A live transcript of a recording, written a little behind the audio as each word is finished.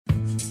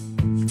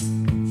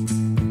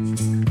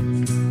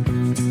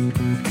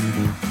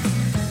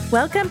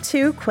Welcome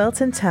to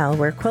Quilt and Tell,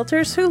 where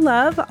quilters who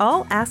love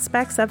all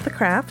aspects of the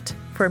craft,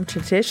 from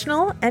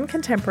traditional and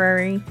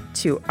contemporary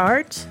to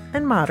art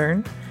and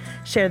modern,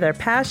 share their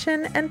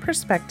passion and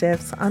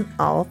perspectives on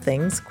all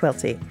things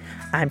quilty.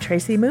 I'm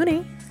Tracy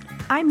Mooney.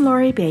 I'm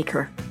Lori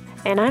Baker.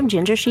 And I'm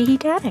Ginger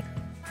Sheehy-Daddick.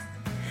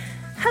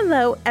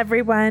 Hello,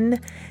 everyone.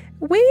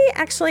 We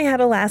actually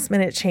had a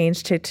last-minute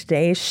change to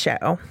today's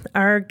show.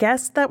 Our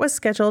guest that was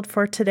scheduled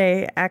for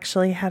today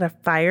actually had a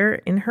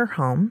fire in her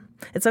home.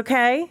 It's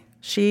okay.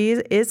 She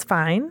is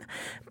fine,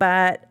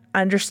 but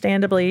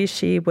understandably,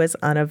 she was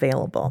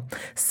unavailable.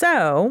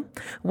 So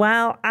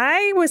while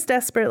I was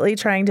desperately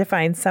trying to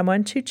find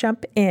someone to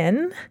jump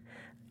in,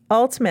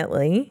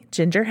 ultimately,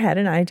 Ginger had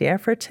an idea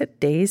for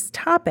today's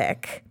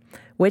topic,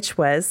 which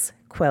was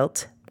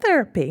quilt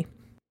therapy.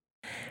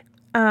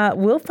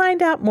 We'll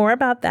find out more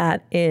about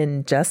that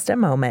in just a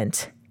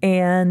moment.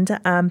 And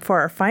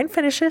for our Fine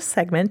Finishes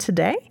segment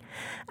today,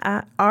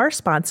 our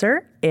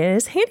sponsor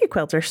is Handy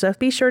Quilter, so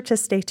be sure to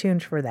stay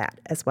tuned for that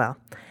as well.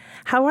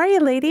 How are you,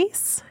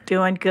 ladies?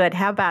 Doing good.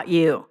 How about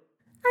you?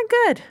 I'm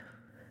good.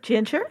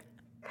 Ginger?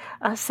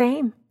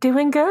 Same.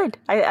 Doing good.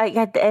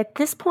 At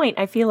this point,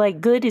 I feel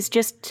like good is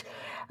just,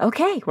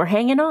 okay, we're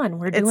hanging on.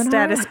 We're doing it's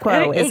status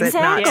quo, is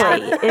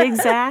exactly, it not?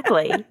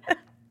 Exactly.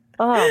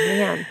 Oh,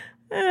 man.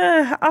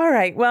 All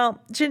right. Well,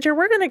 Ginger,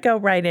 we're going to go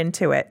right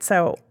into it.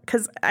 So,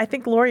 because I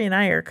think Lori and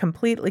I are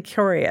completely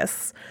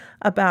curious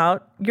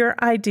about your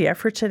idea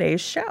for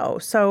today's show.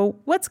 So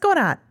what's going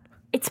on?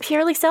 It's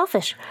purely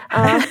selfish.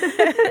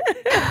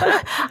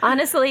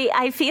 Honestly,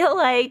 I feel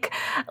like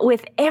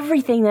with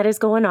everything that is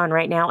going on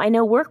right now, I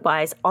know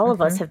work-wise, all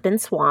of us have been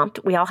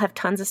swamped. We all have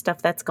tons of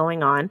stuff that's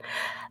going on.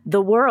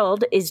 The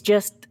world is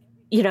just,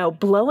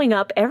 blowing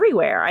up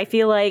everywhere. I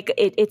feel like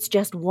it's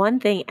just one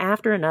thing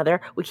after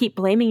another. We keep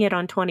blaming it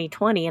on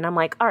 2020. And I'm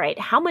like, all right,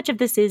 how much of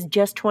this is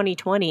just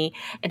 2020?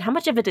 And how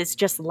much of it is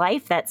just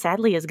life that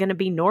sadly is going to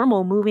be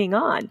normal moving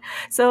on?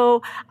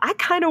 So I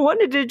kind of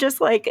wanted to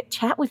just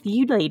chat with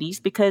you ladies,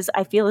 because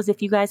I feel as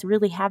if you guys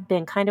really have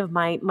been kind of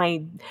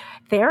my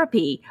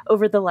therapy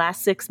over the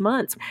last 6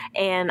 months.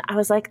 And I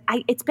was like,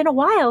 it's been a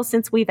while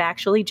since we've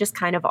actually just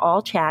kind of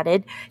all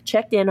chatted,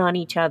 checked in on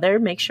each other,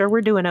 make sure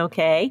we're doing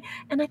okay.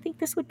 And I think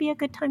this would be a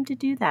good time to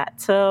do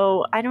that.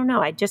 So I don't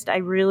know. I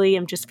really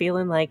am just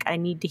feeling like I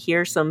need to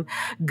hear some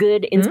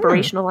good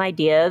inspirational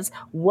ideas.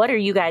 What are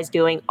you guys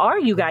doing? Are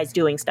you guys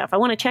doing stuff? I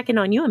want to check in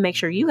on you and make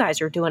sure you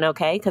guys are doing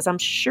okay, because I'm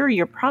sure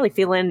you're probably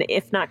feeling,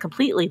 if not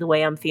completely the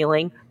way I'm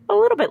feeling, a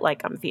little bit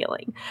like I'm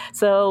feeling.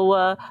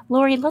 So,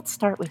 Lori, let's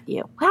start with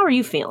you. How are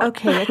you feeling?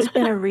 Okay, it's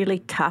been a really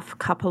tough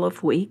couple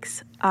of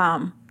weeks.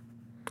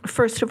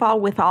 First of all,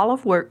 with all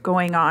of work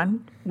going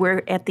on,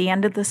 we're at the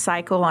end of the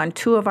cycle on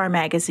 2 of our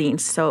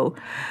magazines. So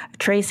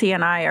Tracy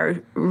and I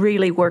are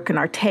really working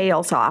our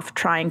tails off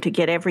trying to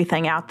get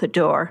everything out the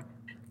door.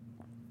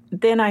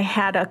 Then I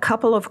had a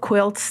couple of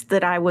quilts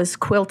that I was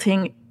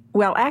quilting.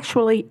 Well,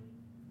 actually,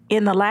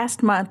 in the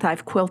last month,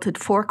 I've quilted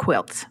 4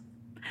 quilts.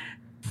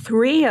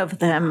 3 of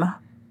them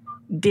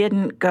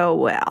didn't go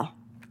well.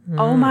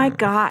 Oh my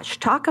gosh,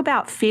 talk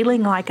about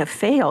feeling like a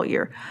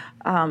failure.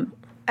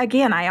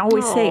 Again, I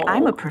always say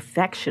I'm a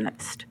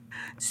perfectionist.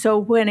 So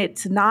when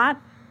it's not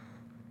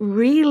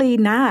really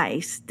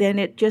nice, then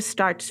it just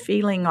starts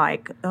feeling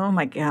like, oh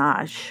my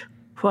gosh,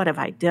 what have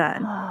I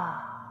done?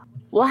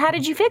 Well, how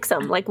did you fix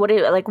them? What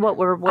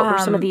were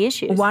some of the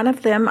issues? One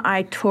of them,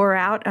 I tore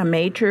out a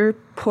major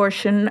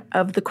portion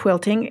of the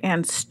quilting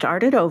and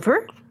started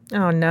over.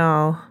 Oh,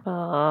 no.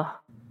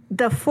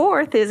 The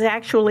 4th is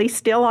actually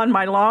still on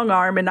my long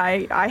arm, and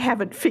I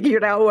haven't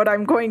figured out what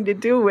I'm going to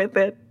do with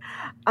it.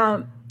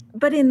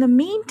 But in the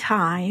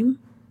meantime,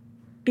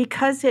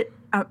 because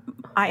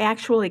I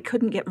actually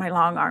couldn't get my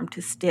long arm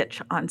to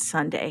stitch on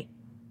Sunday.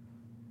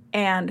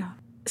 And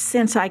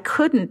since I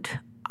couldn't,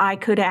 I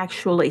could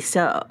actually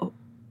sew.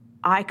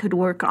 I could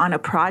work on a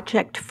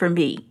project for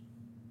me.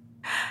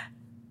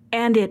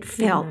 And it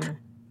felt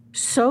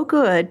so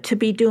good to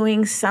be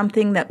doing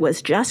something that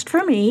was just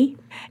for me.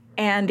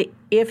 And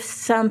if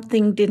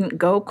something didn't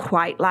go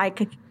quite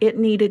like it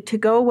needed to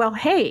go, well,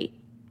 hey,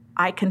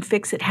 I can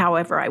fix it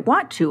however I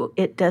want to.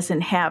 It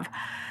doesn't have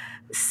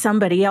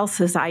somebody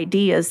else's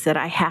ideas that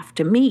I have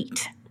to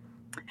meet.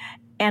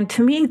 And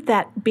to me,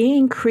 that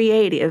being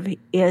creative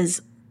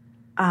is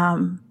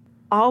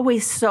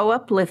always so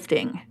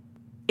uplifting.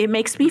 It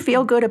makes me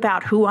feel good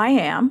about who I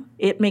am.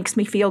 It makes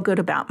me feel good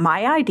about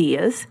my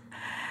ideas.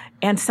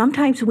 And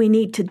sometimes we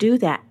need to do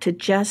that, to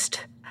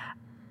just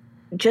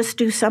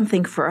do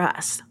something for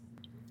us.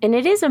 And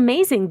it is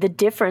amazing the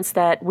difference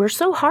that we're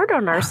so hard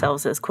on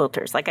ourselves as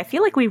quilters. Like, I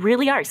feel like we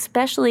really are,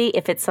 especially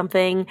if it's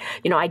something,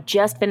 I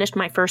just finished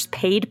my first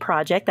paid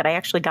project that I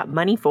actually got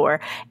money for,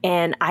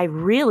 and I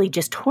really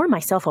just tore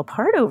myself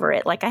apart over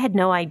it. Like, I had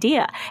no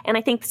idea. And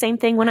I think the same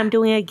thing when I'm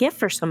doing a gift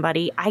for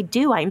somebody.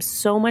 I'm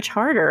so much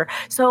harder.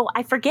 So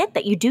I forget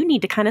that you do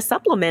need to kind of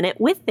supplement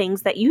it with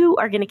things that you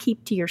are going to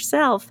keep to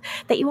yourself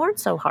that you aren't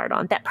so hard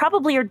on, that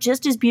probably are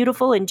just as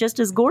beautiful and just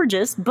as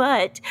gorgeous,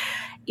 but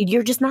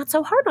you're just not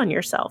so hard on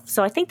yourself.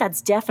 So I think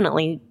that's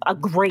definitely a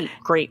great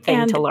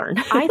thing to learn.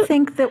 I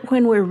think that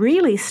when we're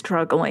really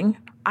struggling,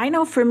 I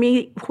know for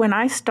me, when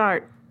I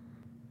start,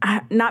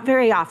 not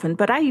very often,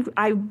 but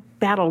I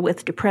battle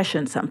with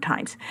depression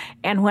sometimes.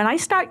 And when I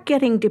start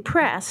getting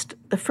depressed,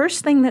 the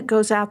first thing that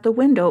goes out the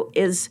window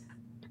is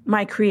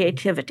my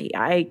creativity.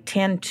 I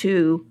tend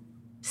to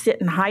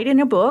sit and hide in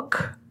a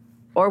book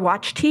or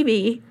watch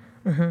TV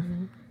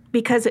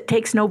because it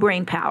takes no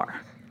brain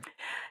power.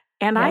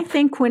 And I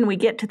think when we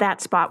get to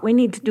that spot, we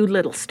need to do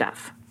little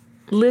stuff,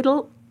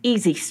 little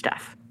easy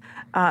stuff.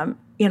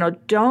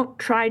 Don't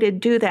try to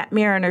do that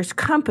Mariner's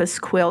Compass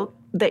quilt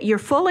that you're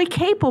fully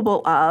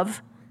capable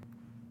of,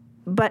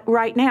 but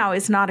right now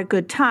is not a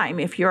good time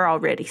if you're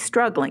already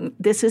struggling.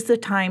 This is the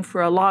time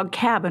for a log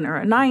cabin or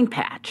a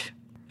 9-patch,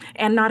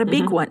 and not a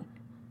big one.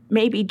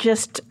 Maybe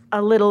just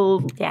a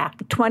little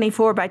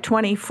 24 by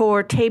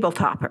 24 table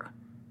topper.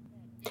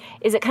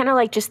 Is it kind of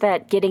like just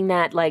that getting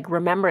that like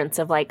remembrance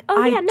of like,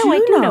 I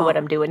do know what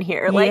I'm doing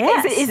here? Like,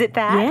 yes. Is it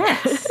that?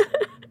 Yes.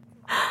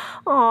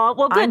 Oh,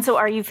 well, good. So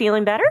are you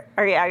feeling better?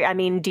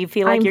 Do you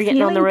feel like you're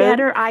getting on the road? I'm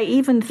feeling better. I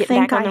even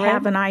think I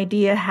have an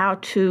idea how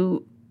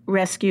to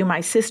rescue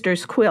my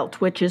sister's quilt,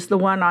 which is the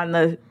one on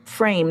the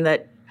frame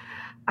that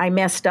I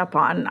messed up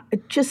on.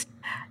 Just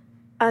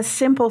a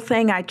simple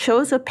thing. I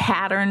chose a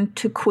pattern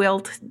to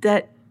quilt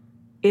that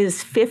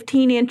is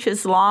 15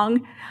 inches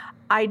long.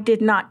 I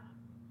did not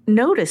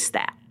notice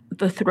that.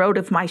 The throat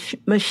of my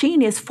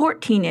machine is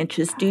 14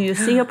 inches. Do you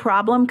see a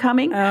problem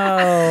coming?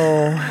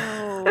 Oh,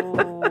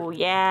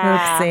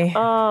 yeah. Oopsie.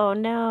 Oh,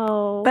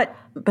 no.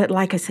 But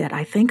like I said,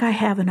 I think I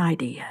have an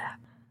idea.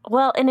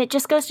 Well, and it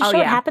just goes to show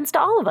it happens to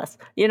all of us.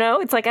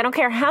 It's like, I don't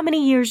care how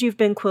many years you've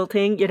been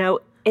quilting,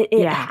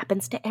 it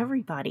happens to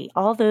everybody.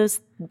 All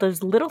those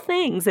little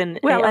things. And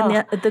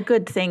the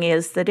good thing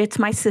is that it's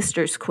my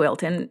sister's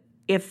quilt. And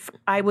if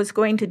I was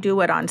going to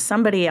do it on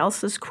somebody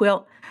else's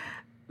quilt,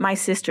 my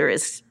sister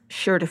is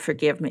sure to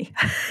forgive me.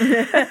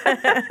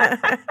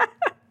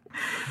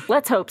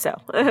 Let's hope so.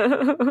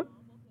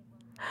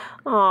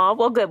 Oh,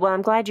 well, good. Well,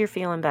 I'm glad you're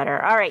feeling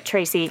better. All right,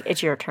 Tracy,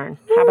 it's your turn.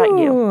 How about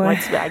you?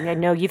 I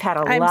know you've had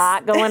a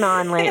lot going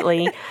on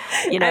lately.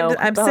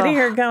 I'm sitting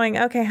here going,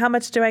 okay, how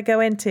much do I go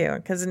into?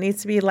 Because it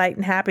needs to be a light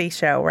and happy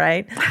show,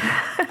 right?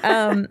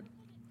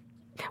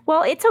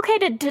 Well, it's okay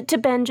to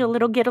binge a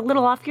little, get a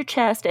little off your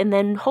chest, and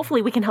then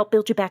hopefully we can help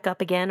build you back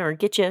up again or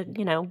get you,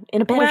 in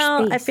a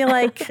better space. I feel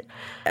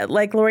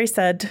like Lori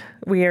said,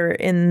 we are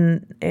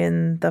in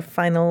the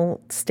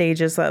final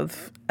stages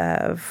of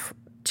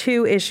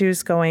 2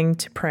 issues going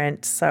to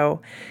print,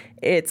 so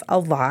it's a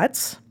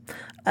lot.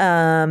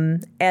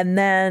 And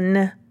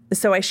then,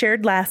 so I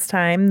shared last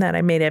time that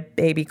I made a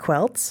baby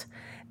quilt,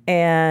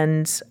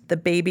 and the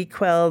baby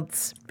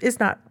quilt is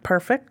not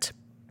perfect,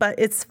 but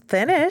it's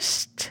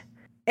finished.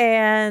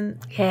 And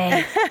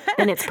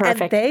it's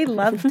perfect. And they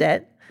loved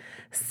it.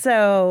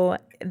 So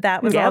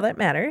that was all that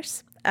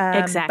matters.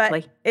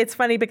 Exactly. But it's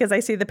funny because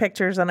I see the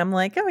pictures and I'm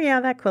like, oh yeah,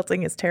 that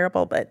quilting is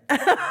terrible. But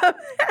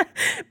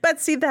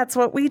see, that's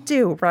what we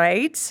do,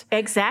 right?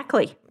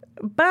 Exactly.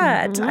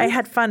 But I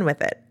had fun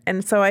with it.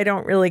 And so I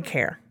don't really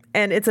care.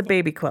 And it's a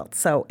baby quilt.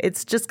 So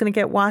it's just going to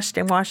get washed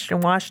and washed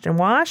and washed and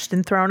washed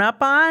and thrown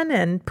up on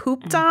and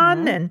pooped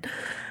on and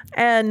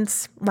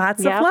lots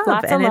of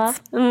love. And it's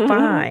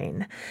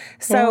fine.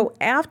 So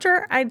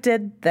after I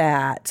did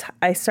that,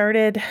 I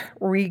started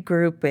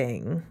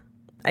regrouping.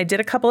 I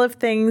did a couple of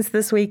things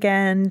this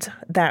weekend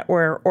that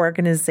were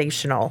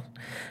organizational.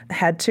 I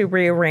had to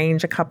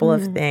rearrange a couple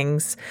of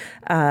things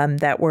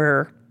that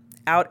were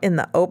out in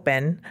the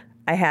open.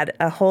 I had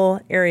a whole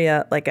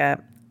area,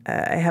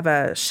 I have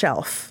a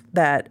shelf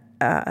that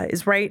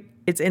is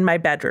it's in my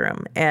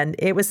bedroom, and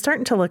it was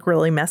starting to look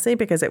really messy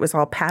because it was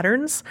all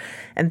patterns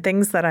and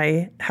things that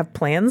I have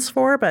plans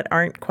for but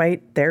aren't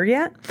quite there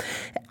yet.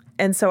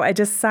 And so I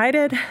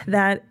decided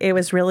that it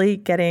was really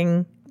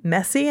getting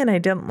messy and I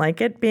didn't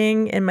like it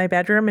being in my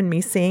bedroom and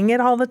me seeing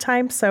it all the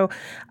time. So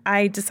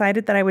I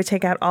decided that I would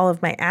take out all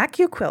of my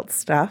AccuQuilt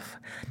stuff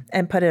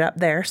and put it up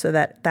there so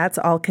that that's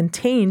all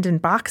contained in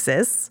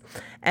boxes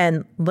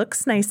and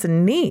looks nice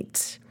and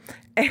neat,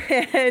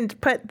 and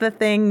put the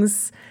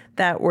things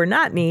that were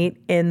not neat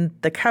in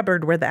the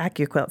cupboard where the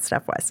AccuQuilt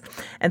stuff was.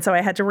 And so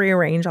I had to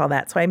rearrange all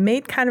that. So I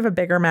made kind of a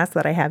bigger mess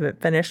that I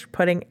haven't finished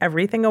putting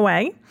everything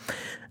away,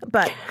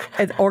 but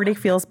it already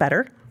feels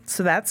better.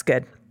 So that's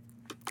good.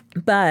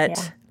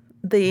 But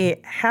the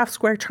half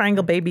square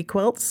triangle baby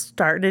quilt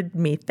started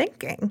me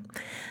thinking.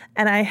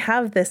 And I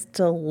have this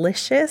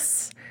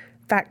delicious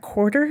fat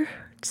quarter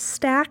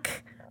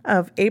stack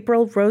of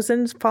April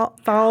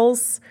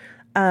Rosenthal's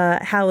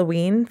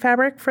Halloween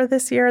fabric for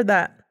this year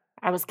that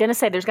I was going to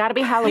say, there's got to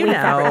be Halloween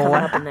fabric coming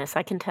up in this.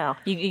 I can tell.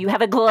 You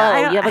have a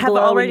glow. You have a glow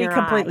already in your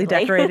completely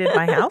eye. decorated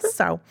my house.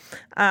 So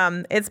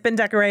it's been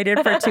decorated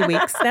for 2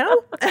 weeks now.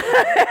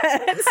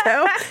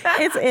 So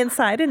it's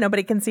inside and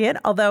nobody can see it,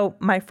 although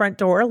my front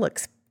door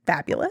looks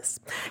fabulous.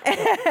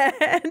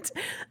 And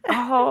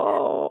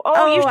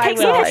you take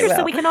some pictures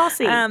so we can all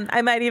see.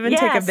 I might even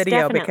take a video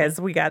definitely.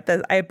 because we got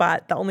this.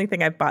 The only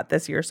thing I've bought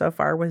this year so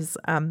far was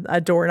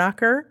a door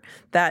knocker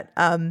that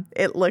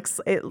it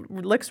looks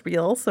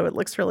real, so it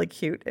looks really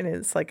cute, and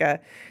it's like a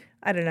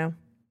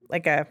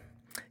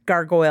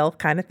gargoyle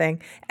kind of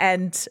thing.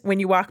 And when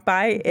you walk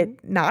by,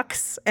 it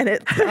knocks and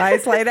its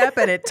eyes light up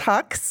and it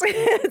tucks. So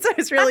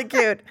it's really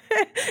cute.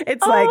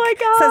 It's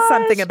says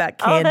something about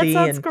candy.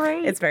 That sounds and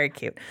great. It's very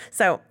cute.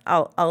 So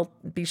I'll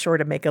be sure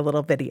to make a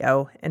little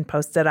video and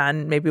post it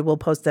on, maybe we'll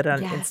post it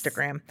on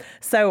Instagram.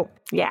 So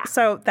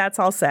that's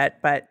all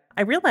set. But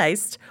I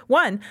realized,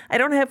 1, I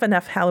don't have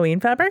enough Halloween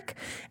fabric.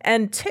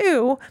 And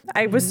 2,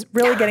 I was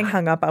really getting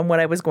hung up on what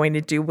I was going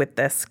to do with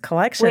this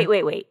collection.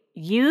 Wait.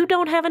 You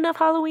don't have enough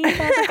Halloween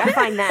fabric? I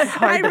find that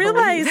hard I to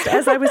realized believe.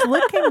 as I was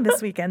looking this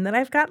weekend that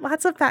I've got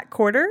lots of fat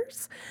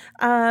quarters,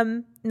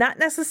 not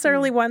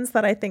necessarily ones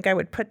that I think I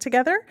would put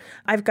together.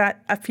 I've got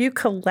a few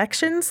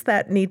collections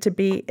that need to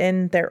be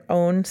in their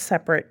own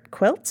separate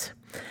quilt.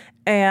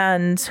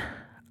 And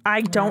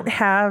I don't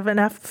have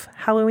enough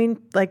Halloween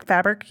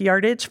fabric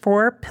yardage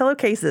for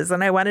pillowcases,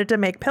 and I wanted to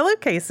make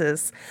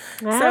pillowcases.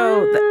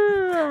 So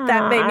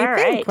that made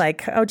me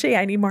think oh, gee,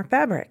 I need more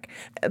fabric.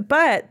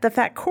 But the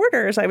fat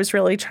quarters, I was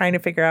really trying to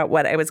figure out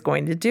what I was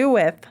going to do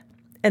with.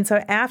 And so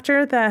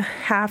after the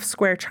half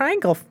square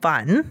triangle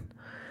fun,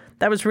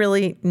 that was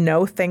really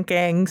no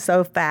thinking,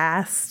 so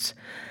fast.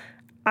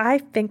 I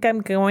think I'm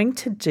going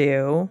to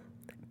do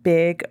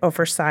big,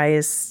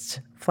 oversized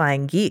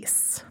flying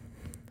geese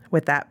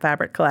with that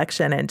fabric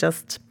collection and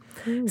just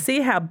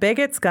see how big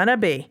it's going to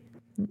be.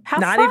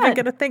 Not even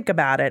going to think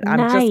about it. I'm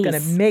just going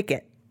to make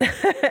it.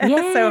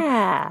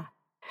 Yeah.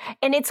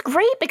 And it's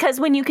great because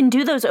when you can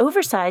do those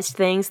oversized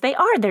things,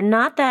 they're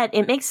not that,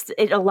 it makes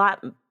it a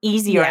lot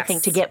easier, I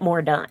think, to get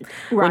more done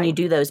when you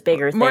do those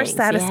bigger things. More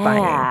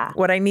satisfying. Yeah.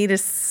 What I need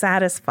is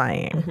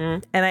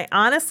satisfying. And I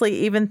honestly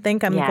even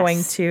think I'm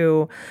going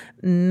to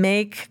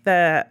make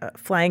the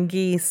flying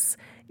geese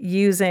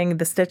using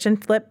the stitch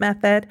and flip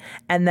method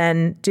and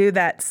then do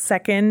that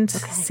second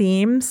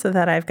seam so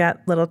that I've got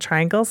little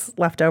triangles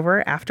left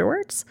over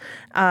afterwards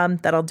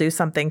that I'll do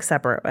something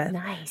separate with.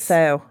 Nice.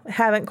 So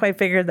haven't quite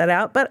figured that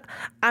out, but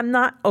I'm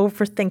not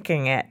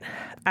overthinking it.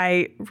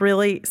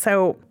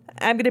 So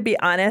I'm going to be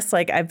honest,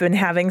 I've been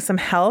having some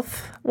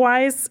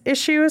health-wise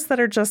issues that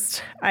are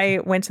just, I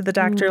went to the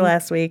doctor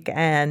last week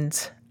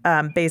and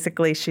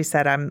basically she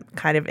said I'm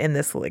kind of in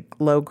this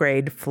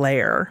low-grade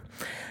flare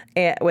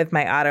with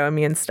my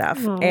autoimmune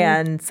stuff.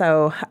 And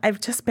so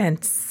I've just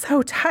been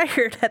so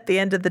tired at the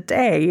end of the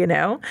day,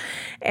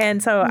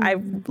 And so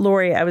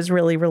Lori, I was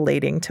really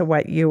relating to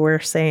what you were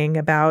saying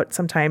about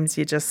sometimes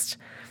you just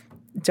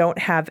don't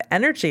have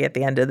energy at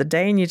the end of the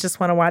day and you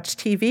just want to watch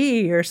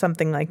TV or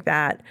something like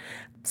that.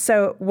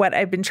 So what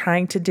I've been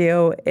trying to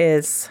do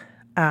is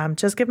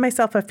just give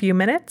myself a few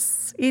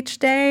minutes each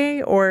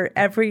day or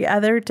every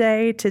other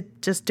day to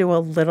just do a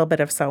little bit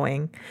of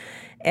sewing.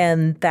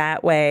 And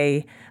that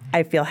way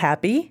I feel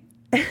happy.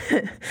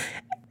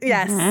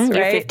 Yes,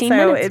 right? 15 so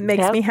minutes. it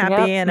makes me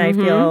happy and I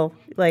feel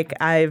like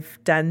I've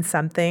done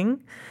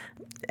something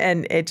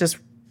and it just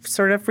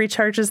sort of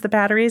recharges the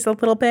batteries a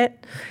little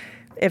bit,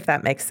 if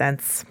that makes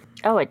sense.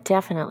 Oh, it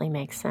definitely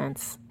makes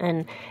sense.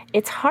 And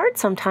it's hard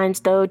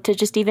sometimes, though, to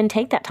just even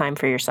take that time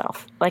for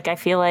yourself. I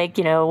feel like,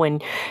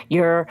 when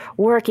you're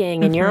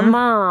working and you're a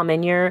mom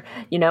and you're,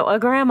 a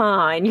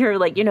grandma and you're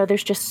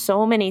there's just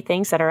so many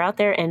things that are out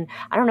there. And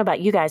I don't know about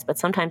you guys, but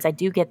sometimes I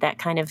do get that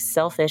kind of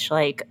selfish,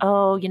 I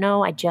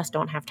just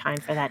don't have time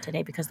for that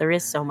today because there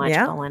is so much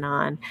going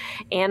on.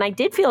 And I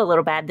did feel a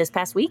little bad this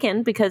past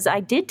weekend because I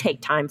did take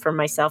time for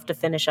myself to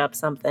finish up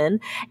something.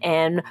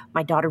 And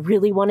my daughter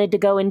really wanted to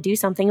go and do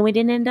something and we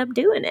didn't end up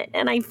doing it.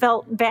 And I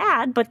felt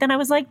bad, but then I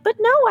was like, but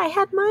no, I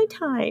had my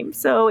time.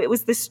 So it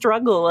was this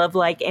struggle of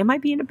am I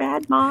being a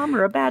bad mom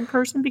or a bad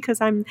person because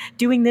I'm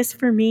doing this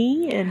for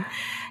me? And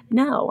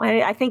no,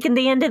 I think in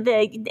the end of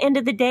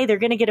the day, they're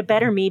going to get a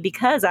better me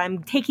because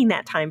I'm taking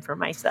that time for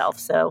myself.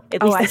 So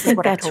at least this is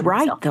what that's I told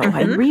right, myself. though.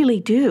 I really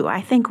do.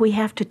 I think we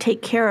have to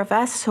take care of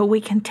us so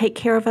we can take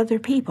care of other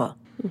people.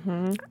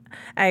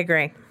 I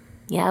agree.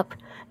 Yep.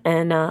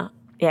 And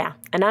yeah.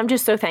 And I'm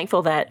just so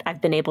thankful that I've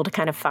been able to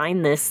kind of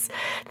find this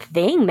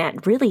thing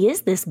that really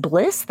is this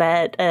bliss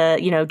that,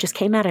 just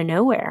came out of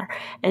nowhere.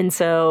 And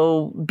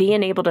so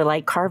being able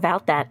to carve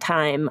out that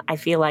time, I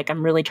feel like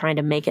I'm really trying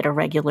to make it a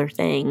regular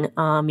thing,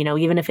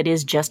 even if it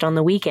is just on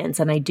the weekends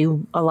and I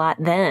do a lot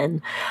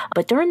then.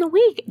 But during the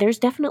week, there's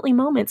definitely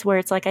moments where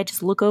it's I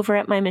just look over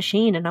at my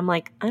machine and I'm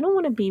like, I don't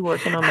want to be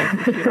working on my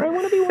computer. I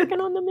want to be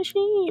working on the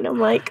machine.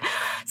 I'm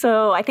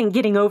so I think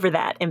getting over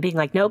that and being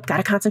nope, got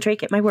to concentrate,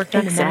 get my work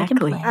done, and then I can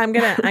play. Lori.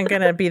 I'm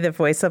gonna be the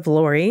voice of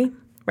Lori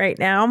right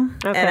now,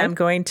 Okay. and I'm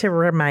going to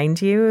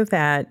remind you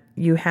that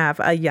you have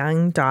a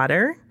young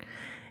daughter,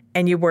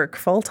 and you work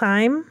full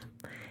time,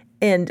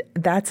 and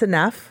that's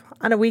enough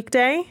on a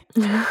weekday.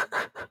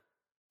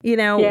 We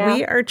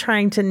are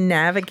trying to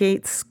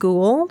navigate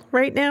school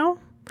right now,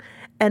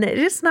 and it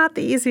is not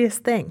the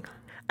easiest thing.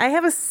 I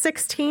have a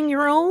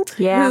 16-year-old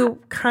who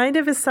kind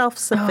of is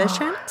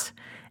self-sufficient,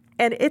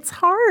 and it's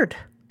hard.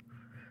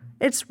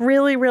 It's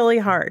really, really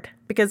hard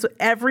because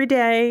every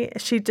day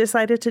she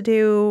decided to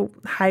do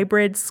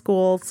hybrid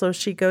school. So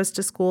she goes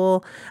to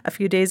school a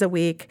few days a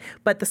week,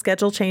 but the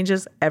schedule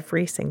changes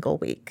every single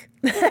week.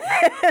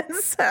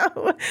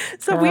 so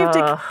we have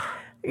to,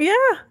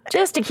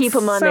 just to keep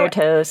them on their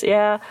toes.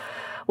 Yeah.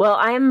 Well,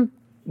 I'm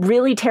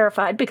really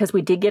terrified because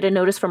we did get a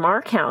notice from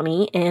our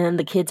county and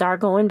the kids are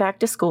going back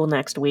to school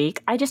next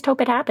week. I just hope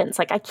it happens.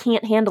 Like, I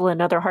can't handle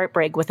another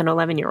heartbreak with an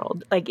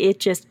 11-year-old. Like, it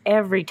just,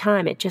 every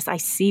time I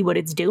see what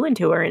it's doing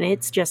to her, and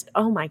it's just,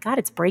 oh my God,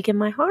 it's breaking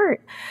my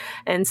heart.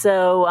 And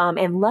so,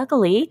 and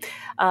luckily,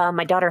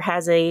 my daughter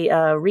has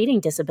a reading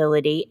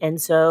disability. And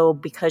so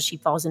because she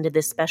falls into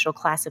this special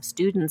class of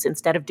students,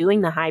 instead of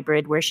doing the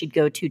hybrid where she'd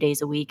go 2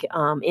 days a week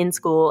in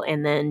school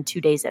and then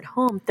 2 days at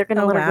home, they're going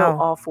to let her go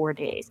all 4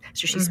 days.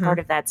 So she's part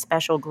of that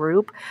special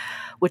group,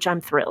 which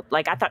I'm thrilled.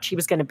 Like, I thought she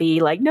was going to be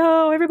like,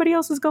 no, everybody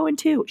else is going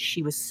too.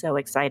 She was so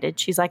excited.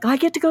 She's like, I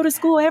get to go to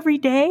school every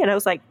day. And I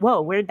was like,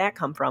 whoa, where'd that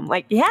come from?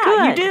 Like,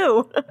 yeah, you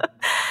do.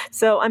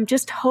 So I'm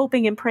just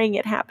hoping and praying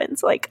it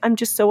happens. Like, I'm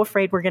just so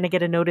afraid we're going to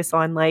get a notice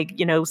on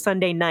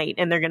Sunday night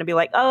and they're going to be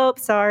like, oh,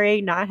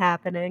 sorry, not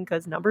happening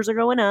because numbers are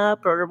going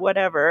up or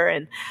whatever.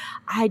 And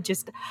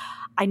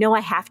I know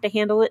I have to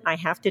handle it and I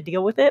have to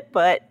deal with it,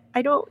 but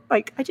I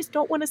just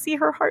don't want to see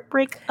her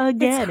heartbreak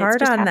again. It's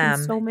hard on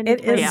them. So many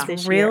it times is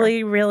this really,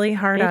 year. really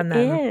hard on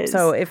them. Is.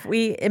 So if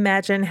we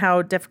imagine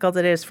how difficult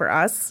it is for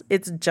us,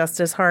 it's just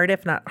as hard,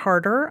 if not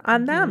harder,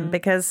 on them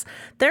because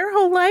their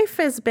whole life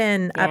has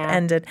been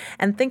upended.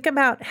 And think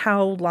about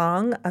how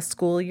long a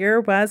school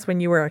year was when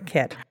you were a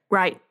kid.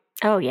 Right.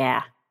 Oh,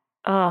 yeah.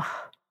 Oh,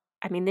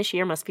 I mean, this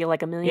year must feel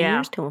like a million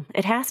years to him.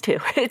 It has to.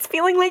 It's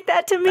feeling like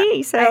that to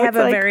me. So I have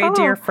a very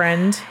dear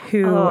friend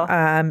who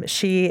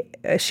she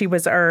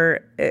was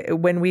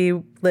when we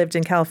lived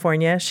in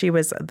California, she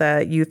was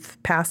the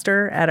youth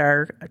pastor at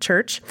our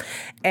church,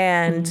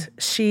 and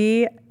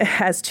she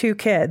has 2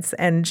 kids.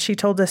 And she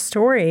told a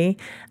story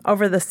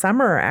over the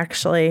summer,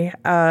 actually,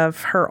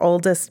 of her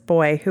oldest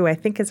boy, who I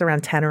think is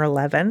around 10 or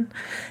 11.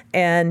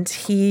 And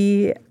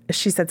she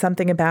said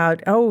something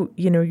about,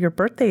 your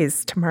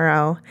birthday's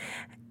tomorrow.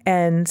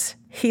 And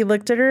he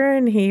looked at her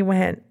and he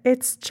went,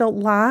 it's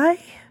July?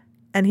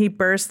 And he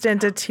burst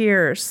into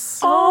tears.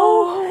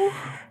 Oh.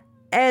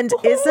 And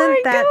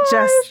isn't that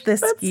just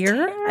this year?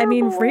 Terrible. I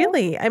mean,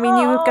 really. I mean,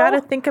 you've got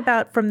to think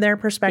about from their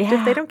perspective.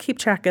 Yeah. They don't keep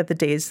track of the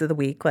days of the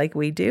week like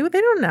we do. They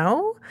don't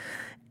know.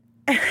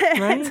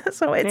 Right.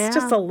 So it's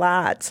just a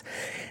lot.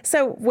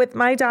 So with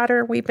my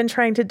daughter, we've been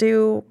trying to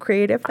do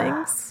creative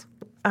things.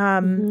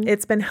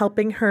 It's been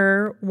helping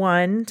her,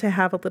 one, to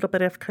have a little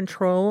bit of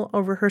control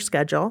over her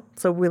schedule.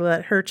 So we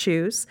let her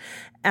choose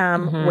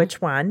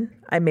which one.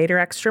 I made her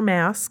extra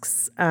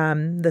masks.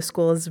 The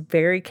school is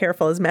very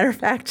careful. As a matter of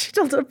fact, she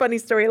told a funny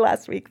story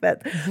last week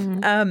that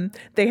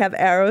they have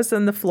arrows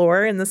on the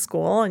floor in the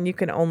school, and you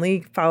can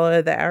only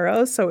follow the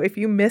arrows. So if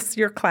you miss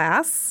your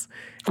class,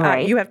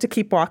 you have to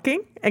keep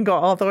walking and go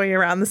all the way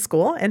around the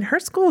school. And her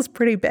school is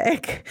pretty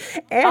big.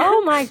 And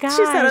oh, my gosh.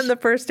 She said on the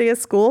first day of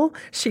school,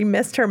 she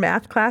missed her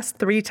math class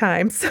 3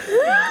 times.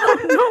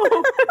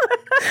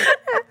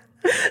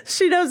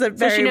 She knows it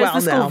very well now.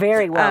 The school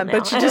very well now.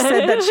 But she just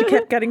said that she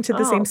kept getting to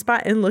the same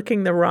spot and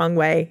looking the wrong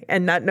way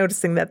and not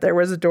noticing that there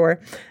was a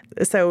door.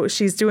 So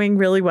she's doing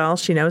really well.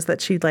 She knows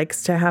that she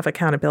likes to have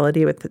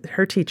accountability with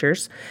her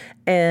teachers.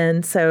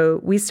 And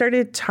so we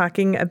started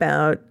talking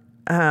about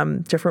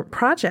different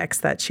projects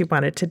that she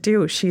wanted to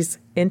do. She's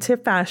into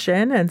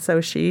fashion, and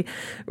so she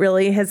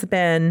really has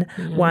been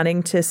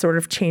wanting to sort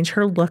of change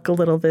her look a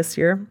little this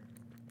year.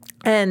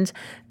 And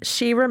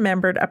she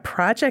remembered a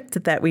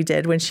project that we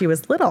did when she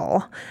was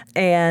little,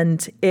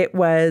 and it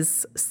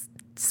was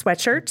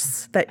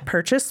sweatshirts,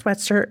 purchase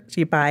sweatshirts.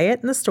 You buy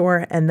it in the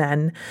store and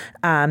then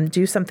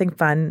do something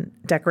fun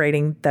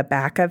decorating the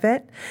back of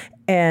it.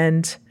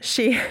 And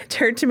she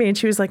turned to me and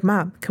she was like,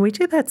 Mom, can we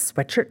do that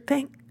sweatshirt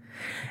thing?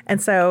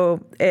 And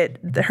so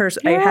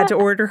I had to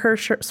order her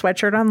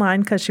sweatshirt online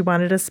because she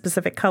wanted a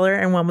specific color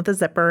and one with a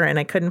zipper, and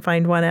I couldn't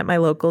find one at my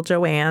local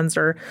Joann's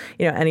or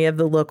any of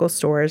the local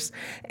stores.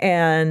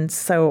 And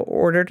so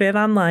ordered it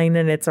online,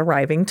 and it's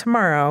arriving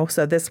tomorrow.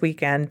 So this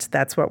weekend,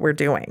 that's what we're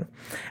doing.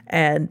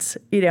 And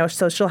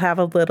so she'll have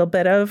a little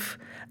bit of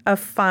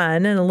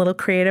fun and a little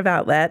creative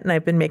outlet. And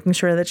I've been making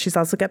sure that she's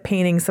also got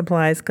painting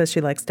supplies because she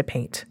likes to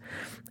paint.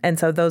 And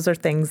so those are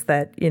things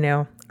that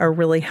are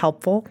really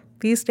helpful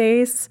these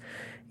days,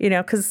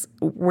 because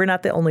we're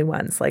not the only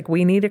ones. Like,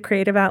 we need a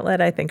creative outlet.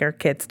 I think our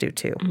kids do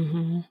too.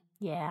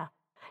 Yeah.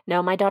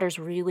 No, my daughter's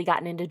really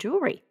gotten into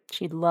jewelry.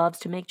 She loves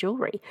to make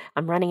jewelry.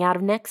 I'm running out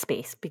of neck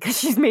space because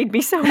she's made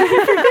me so many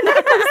freaking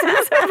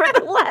necklaces over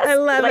the last I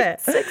love it.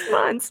 6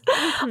 months.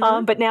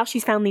 But now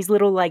she's found these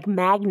little like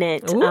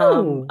magnet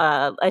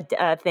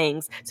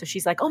things. So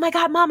she's like, oh my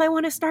God, Mom, I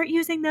want to start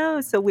using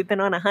those. So we've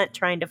been on a hunt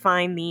trying to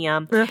find the,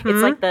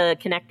 it's like the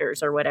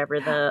connectors or whatever,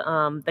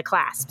 the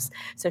clasps.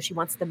 So she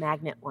wants the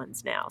magnet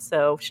ones now.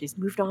 So she's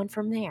moved on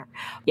from there.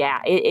 Yeah,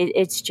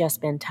 it's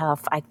just been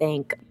tough. I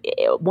think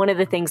one of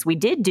the things we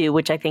did do,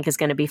 which I think is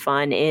going to be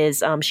fun,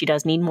 is she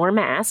does need more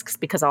masks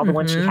because all the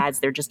ones she has,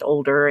 they're just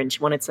older, and she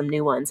wanted some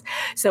new ones.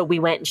 So we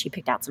went and she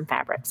picked out some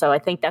fabric. So I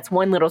think that's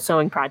one little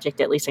sewing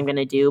project at least I'm going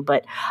to do.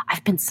 But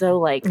I've been so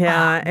like,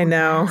 I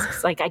know.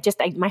 Masks. Like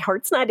my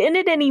heart's not in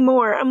it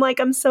anymore. I'm like,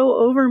 I'm so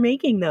over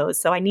making those.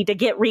 So I need to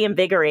get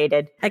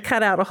reinvigorated. I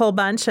cut out a whole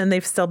bunch and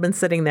they've still been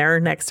sitting there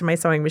next to my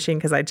sewing machine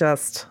because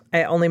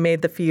I only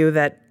made the few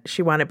that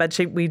she wanted, but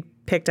we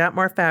picked out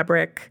more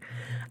fabric.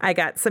 I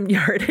got some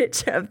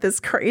yardage of this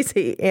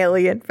crazy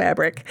alien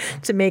fabric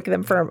to make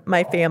them for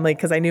my family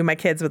because I knew my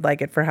kids would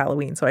like it for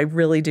Halloween. So I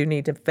really do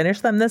need to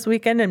finish them this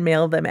weekend and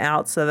mail them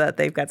out so that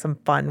they've got some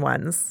fun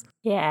ones.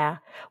 Yeah,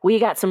 we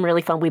got some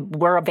really fun.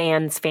 We're a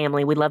Vans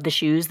family. We love the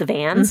shoes, the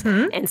Vans.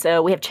 And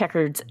so we have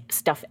checkered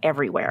stuff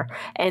everywhere.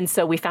 And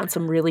so we found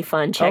some really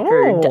fun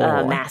checkered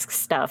mask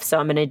stuff. So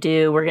we're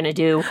going to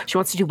do, she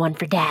wants to do one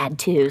for Dad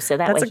too. So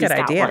that's way he's got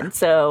idea. One.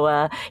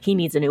 So he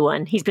needs a new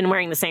one. He's been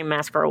wearing the same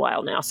mask for a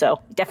while now.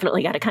 So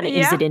definitely got to kind of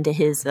ease it into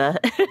his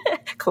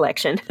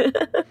collection.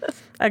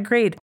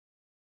 Agreed.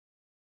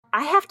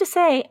 I have to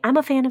say, I'm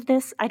a fan of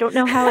this. I don't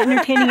know how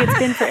entertaining it's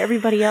been for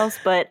everybody else,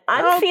 but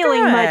I'm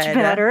feeling much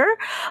better.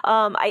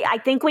 I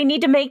think we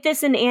need to make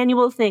this an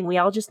annual thing. We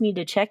all just need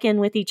to check in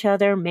with each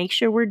other, make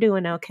sure we're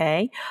doing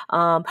okay.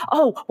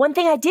 One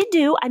thing I did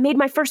do, I made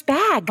my first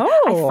bag.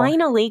 I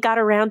finally got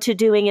around to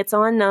doing, it's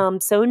on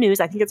Sew News.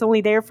 I think it's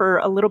only there for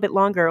a little bit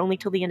longer, only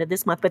till the end of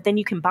this month, but then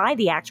you can buy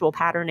the actual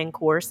pattern and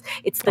course.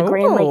 It's the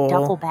Grand Lake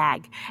duffel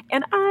bag.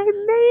 And I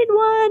made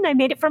one. I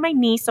made it for my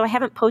niece, so I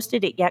haven't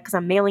posted it yet because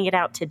I'm mailing it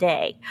out today.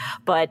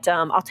 But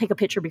I'll take a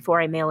picture before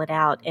I mail it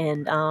out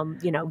and,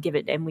 give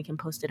it and we can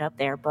post it up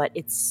there. But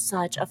it's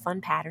such a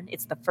fun pattern.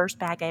 It's the first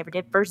bag I ever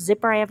did, first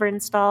zipper I ever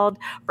installed,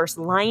 first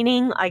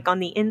lining like on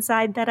the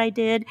inside that I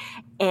did.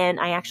 And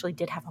I actually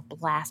did have a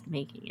blast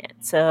making it.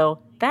 So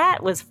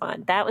that was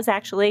fun. That was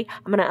actually,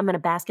 I'm gonna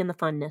bask in the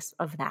funness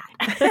of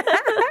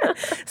that.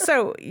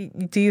 So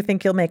do you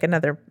think you'll make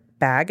another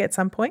bag at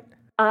some point?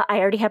 I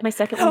already have my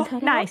second one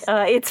cut nice.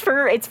 out. It's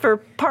for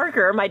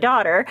Parker, my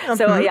daughter.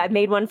 So I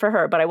made one for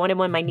her, but I wanted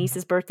one. My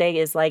niece's birthday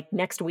is like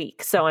next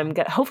week. So I'm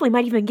hopefully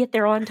might even get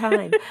there on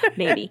time,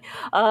 maybe.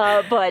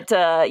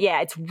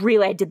 It's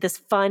really, I did this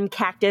fun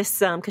cactus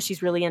because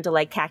she's really into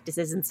like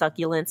cactuses and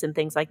succulents and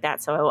things like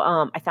that. So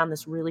I found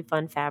this really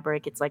fun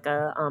fabric. It's like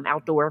a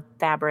outdoor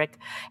fabric.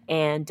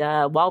 And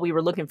while we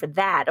were looking for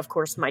that, of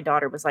course, my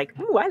daughter was like,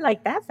 ooh, I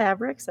like that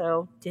fabric.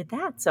 So did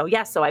that. So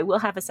so I will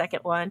have a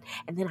second one.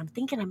 And then I'm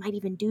thinking I might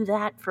even do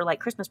that for like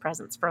Christmas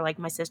presents for like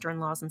my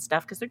sister-in-laws and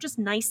stuff because they're just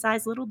nice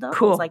size little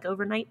doubles, like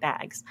overnight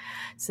bags.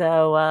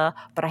 So,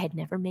 but I had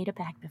never made a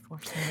bag before.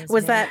 So I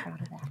was very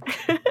proud of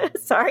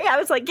that. Sorry, I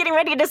was like getting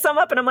ready to sum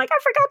up and I'm like, I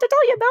forgot to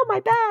tell you about my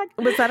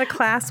bag. Was that a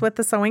class with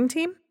the sewing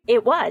team?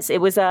 It was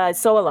a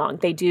sew-along.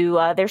 They do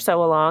their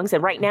sew-alongs,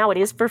 and right now it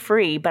is for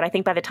free, but I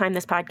think by the time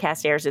this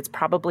podcast airs, it's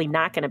probably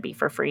not going to be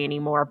for free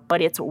anymore, but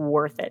it's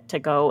worth it to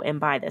go and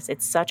buy this.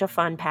 It's such a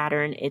fun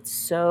pattern. I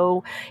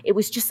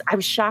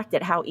was shocked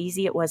at how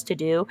easy it was to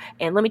do,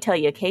 and let me tell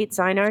you, Kate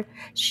Zeinard,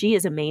 she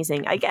is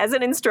amazing. As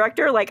an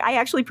instructor, I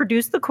actually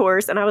produced the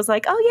course, and I was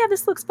like, oh yeah,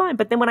 this looks fun,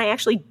 but then when I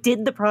actually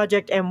did the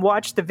project and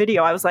watched the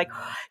video, I was like,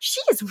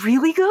 she is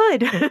really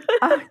good.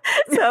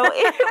 So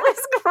it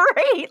was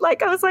great.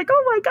 I was like,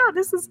 oh my God,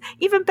 this is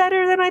even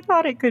better than I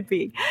thought it could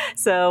be.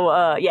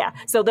 So,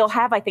 so they'll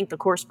have, I think, the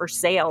course for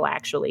sale,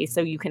 actually.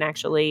 So you can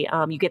actually,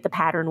 you get the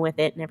pattern with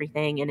it and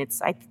everything. And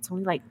it's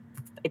only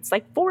it's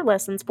like 4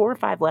 or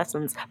 5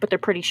 lessons, but they're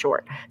pretty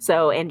short.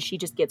 So, and she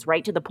just gets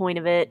right to the point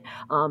of it.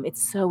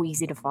 It's so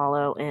easy to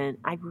follow. And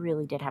I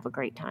really did have a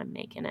great time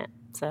making it.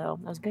 So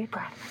I was very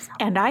proud of myself.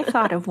 And I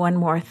thought of one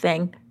more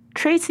thing.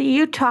 Tracy,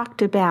 you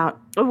talked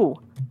about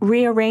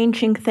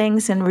rearranging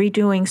things and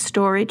redoing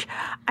storage.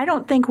 I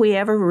don't think we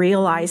ever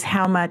realize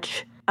how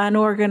much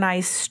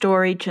unorganized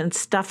storage and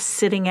stuff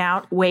sitting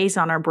out weighs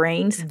on our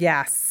brains.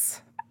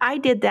 Yes. I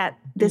did that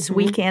this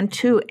weekend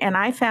too, and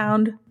I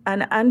found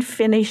an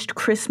unfinished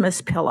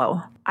Christmas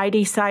pillow. I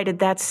decided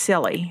that's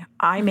silly.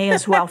 I may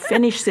as well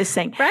finish this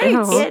thing. Right.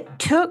 It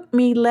took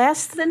me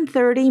less than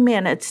 30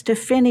 minutes to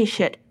finish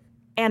it,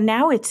 and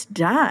now it's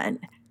done.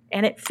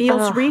 And it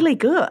feels really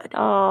good.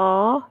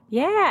 Oh,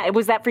 yeah.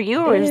 Was that for you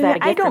or is that a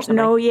gift I don't for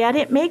somebody? know yet.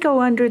 It may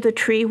go under the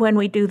tree when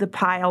we do the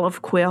pile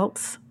of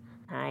quilts.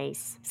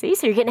 Nice. See,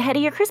 so you're getting ahead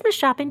of your Christmas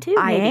shopping too.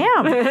 I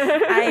am.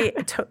 I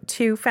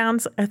too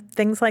found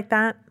things like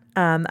that.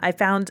 I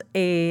found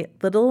a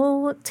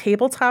little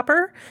table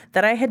topper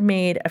that I had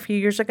made a few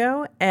years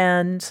ago,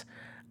 and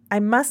I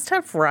must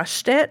have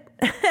rushed it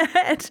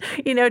and,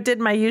 did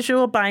my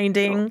usual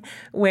binding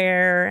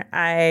where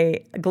I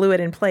glue it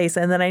in place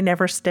and then I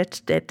never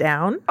stitched it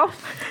down. Oh.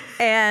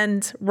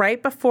 And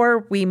right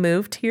before we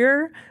moved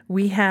here,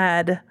 we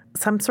had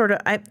some sort of,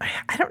 I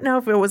don't know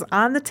if it was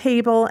on the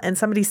table and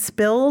somebody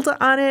spilled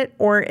on it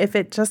or if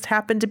it just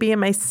happened to be in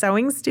my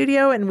sewing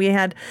studio. And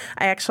I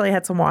actually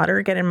had some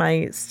water get in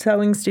my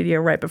sewing studio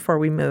right before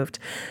we moved.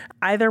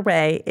 Either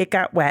way, it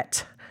got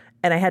wet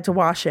and I had to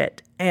wash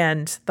it.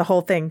 And the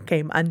whole thing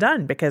came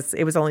undone because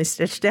it was only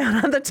stitched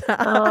down on the top.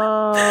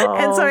 Oh.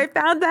 And so I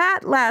found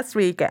that last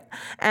week.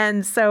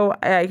 And so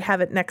I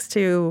have it next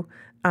to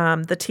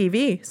the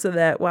TV so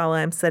that while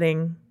I'm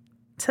sitting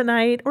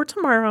tonight or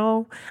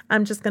tomorrow,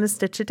 I'm just going to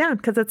stitch it down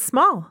because it's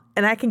small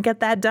and I can get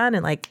that done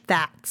in like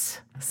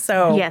that.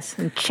 So yes,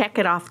 and check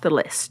it off the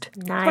list.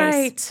 Nice.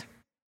 Right.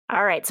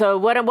 All right. So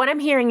what I'm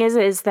hearing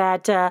is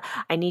that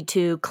I need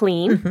to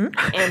clean,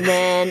 and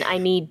then I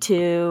need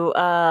to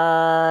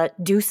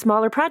do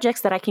smaller projects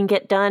that I can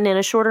get done in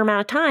a shorter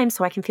amount of time,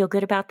 so I can feel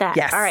good about that.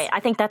 Yes. All right. I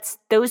think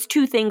those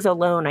two things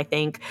alone, I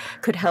think,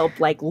 could help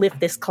like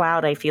lift this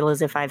cloud I feel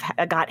as if I've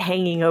got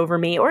hanging over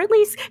me, or at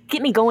least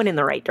get me going in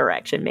the right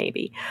direction,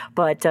 maybe.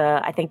 But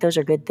I think those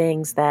are good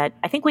things that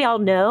I think we all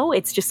know.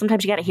 It's just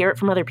sometimes you got to hear it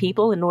from other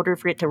people in order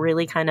for it to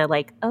really kind of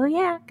like, oh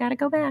yeah, got to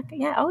go back.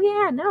 Yeah. Oh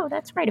yeah. No,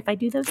 that's right. If I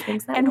do those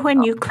things. And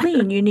when you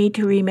clean, you need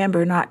to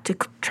remember not to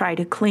try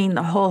to clean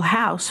the whole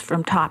house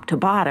from top to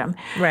bottom.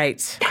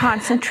 Right.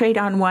 Concentrate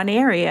on one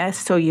area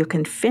so you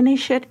can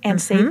finish it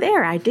and say,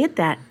 there, I did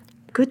that.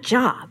 Good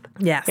job.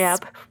 Yes.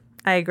 Yep.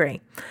 I agree.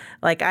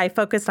 Like I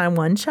focused on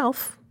one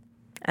shelf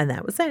and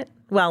that was it.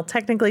 Well,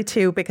 technically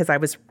two because I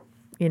was,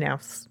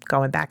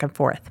 going back and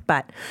forth.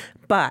 But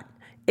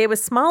it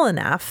was small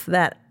enough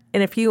that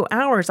in a few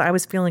hours, I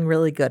was feeling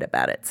really good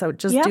about it. So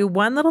just do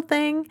one little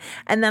thing.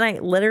 And then I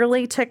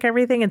literally took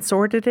everything and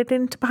sorted it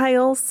into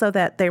piles so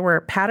that they were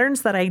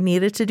patterns that I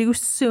needed to do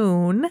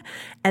soon.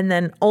 And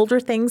then older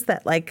things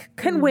that like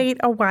can wait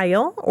a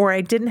while or I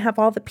didn't have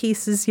all the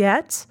pieces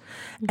yet.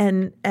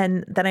 And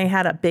then I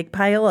had a big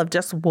pile of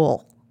just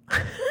wool.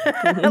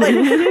 Like,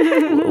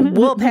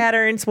 wool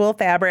patterns, wool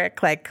fabric,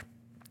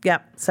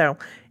 So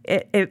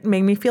it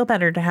made me feel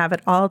better to have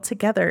it all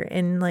together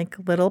in like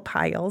little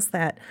piles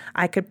that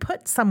I could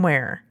put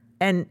somewhere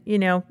and,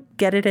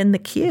 get it in the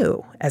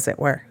queue, as it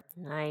were.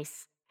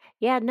 Nice.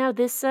 Yeah, no,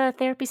 this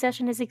therapy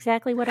session is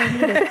exactly what I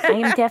needed. I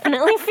am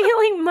definitely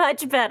feeling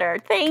much better.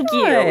 Thank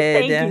you.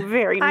 Thank you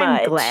very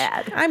much.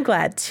 I'm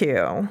glad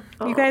too.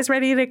 Oh. You guys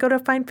ready to go to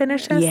Fine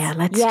Finishes? Yeah,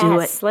 let's do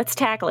it. Let's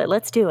tackle it.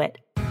 Let's do it.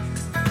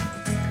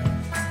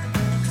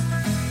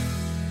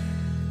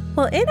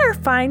 Well, in our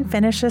Fine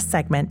Finishes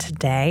segment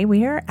today,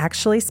 we are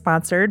actually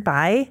sponsored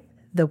by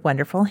the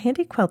wonderful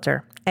Handy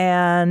Quilter.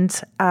 And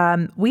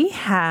we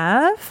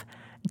have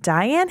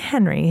Diane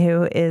Henry,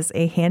 who is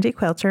a Handy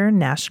Quilter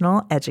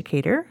national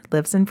educator,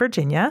 lives in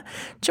Virginia,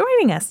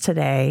 joining us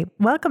today.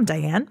 Welcome,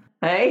 Diane.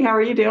 Hey, how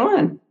are you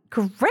doing?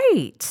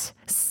 Great.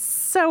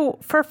 So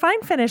for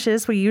Fine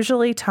Finishes, we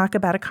usually talk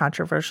about a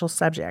controversial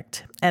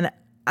subject. And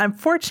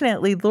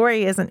unfortunately,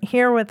 Lori isn't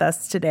here with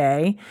us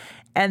today.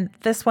 And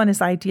this one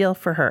is ideal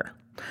for her.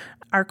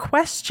 Our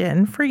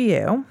question for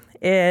you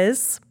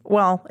is,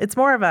 well, it's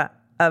more of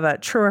a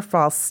true or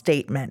false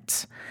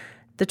statement.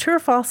 The true or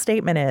false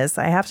statement is,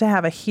 I have to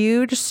have a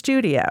huge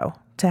studio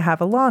to have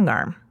a long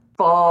arm.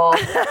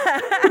 False.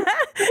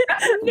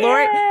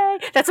 Lori,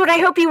 that's what I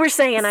hope you were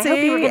saying. I hope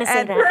you were going to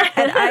say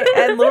that.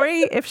 And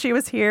Lori, if she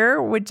was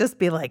here, would just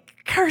be like,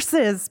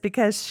 curses,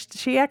 because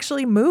she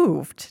actually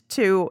moved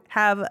to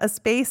have a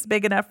space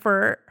big enough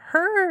for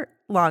her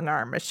long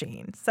arm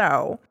machine.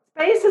 So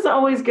space is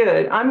always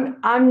good.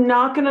 I'm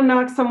not going to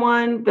knock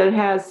someone that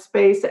has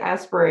space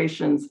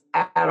aspirations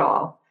at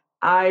all.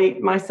 I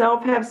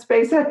myself have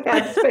space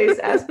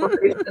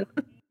aspirations,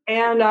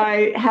 and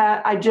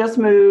I just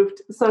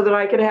moved so that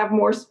I could have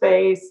more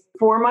space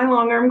for my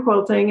long arm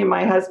quilting. And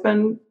my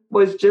husband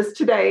was just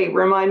today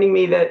reminding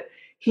me that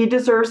he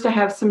deserves to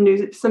have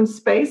some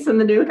space in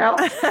the new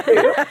house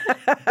too.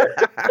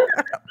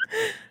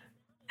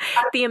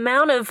 The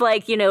amount of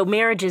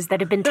marriages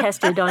that have been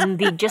tested on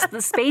just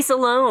the space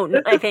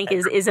alone, I think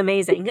is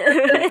amazing.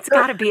 It's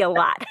got to be a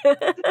lot.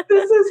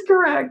 This is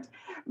correct.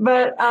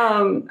 But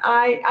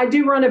I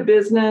do run a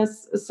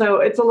business,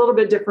 so it's a little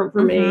bit different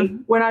for me.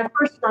 When I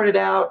first started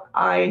out,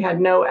 I had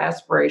no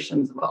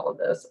aspirations of all of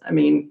this. I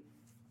mean,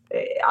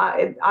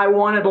 I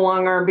wanted a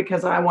long arm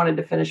because I wanted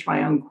to finish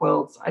my own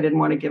quilts. I didn't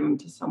want to give them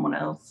to someone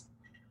else.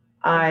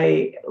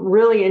 I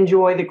really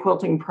enjoy the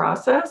quilting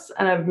process,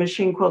 and I've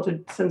machine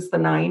quilted since the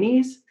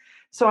 90s.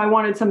 So I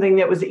wanted something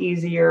that was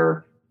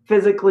easier,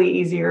 physically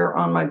easier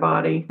on my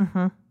body,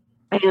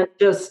 and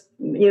just,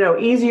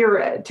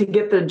 easier to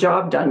get the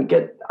job done.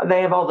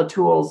 They have all the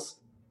tools,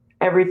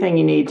 everything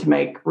you need to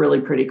make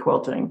really pretty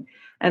quilting.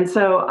 And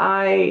so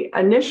I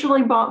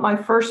initially bought my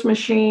first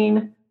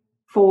machine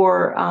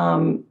for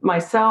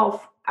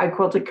myself. I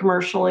quilted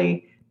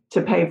commercially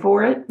to pay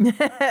for it.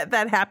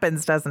 That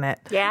happens, doesn't it?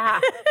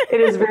 Yeah.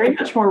 It is very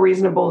much more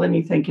reasonable than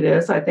you think it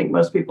is. I think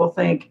most people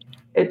think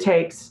it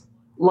takes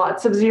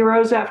lots of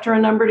zeros after a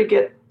number to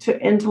get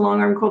into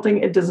long arm quilting.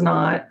 It does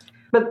not.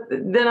 But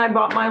then I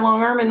bought my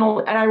long arm and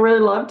I really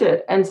loved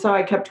it. And so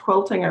I kept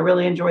quilting. I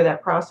really enjoy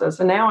that process.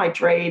 And now I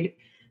trade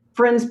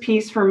friends'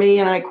 piece for me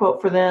and I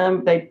quilt for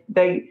them.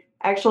 They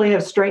actually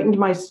have straightened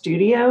my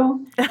studio.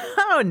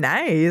 Oh,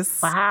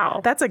 nice.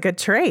 Wow. That's a good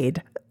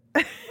trade.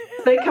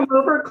 They come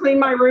over, clean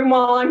my room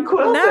while I'm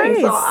quilting.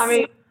 Nice. So, I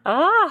mean,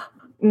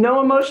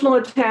 no emotional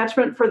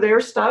attachment for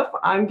their stuff.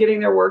 I'm getting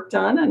their work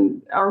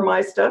done or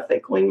my stuff. They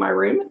clean my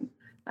room and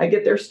I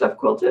get their stuff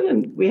quilted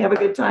and we have a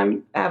good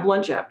time, have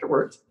lunch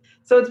afterwards.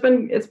 So it's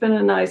been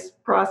a nice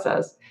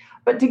process.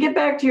 But to get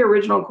back to your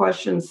original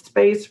question,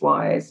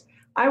 space-wise,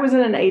 I was in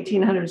an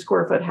 1,800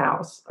 square foot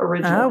house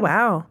originally. Oh,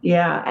 wow.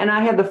 Yeah. And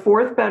I had the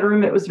 4th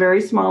bedroom. It was very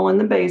small in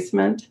the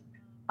basement.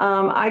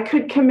 I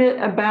could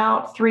commit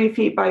about 3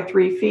 feet by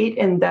 3 feet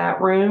in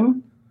that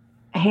room.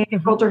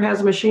 Hand quilter has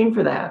a machine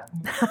for that.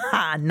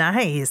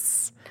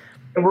 Nice.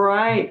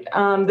 Right.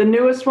 The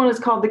newest one is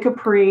called the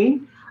Capri.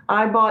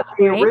 I bought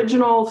the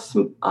original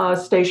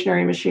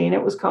stationary machine.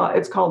 It's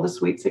called the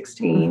Sweet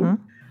 16.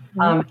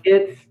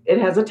 It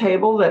has a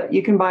table that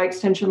you can buy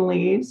extension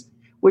leaves,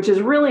 which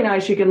is really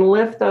nice. You can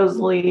lift those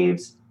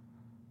leaves,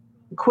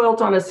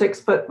 quilt on a 6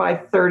 foot by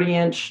 30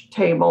 inch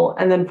table,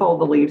 and then fold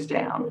the leaves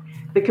down.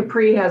 The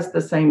Capri has the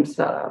same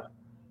setup.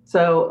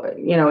 So,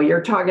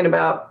 you're talking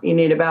about, you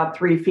need about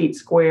 3 feet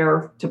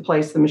square to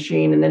place the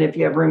machine. And then if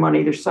you have room on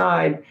either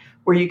side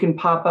where you can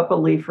pop up a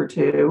leaf or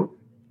two,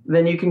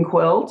 then you can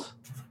quilt,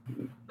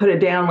 put it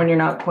down when you're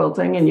not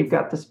quilting, and you've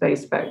got the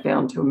space back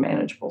down to a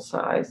manageable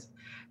size.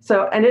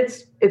 So, and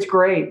it's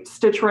great.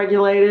 Stitch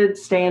regulated,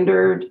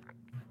 standard,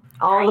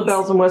 all the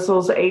bells and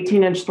whistles,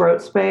 18-inch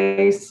throat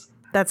space.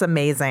 That's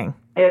amazing.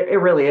 It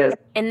really is.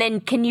 And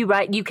then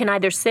you can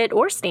either sit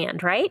or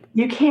stand, right?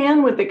 You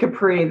can with the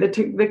Capri.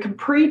 The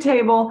Capri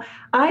table,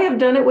 I have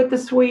done it with the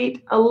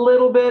Sweet a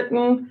little bit,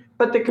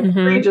 but the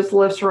Capri just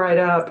lifts right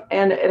up.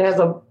 And it has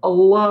a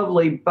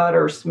lovely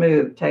butter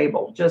smooth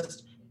table.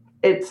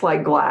 It's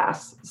like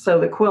glass. So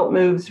the quilt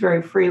moves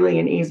very freely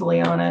and easily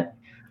on it.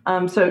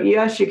 So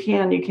yes, you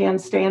can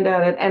stand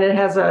at it. And it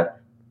has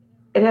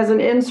an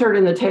insert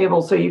in the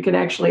table so you can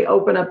actually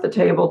open up the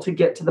table to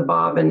get to the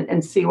bobbin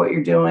and see what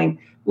you're doing.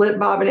 Lit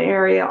bobbin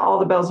area, all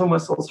the bells and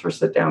whistles for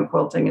sit-down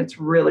quilting. It's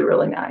really,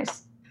 really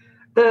nice.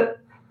 The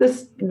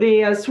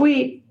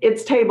Sweet,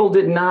 its table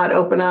did not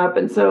open up,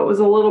 and so it was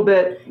a little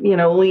bit,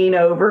 lean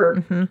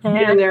over,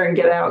 get in there and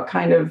get out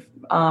kind of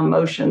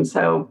motion.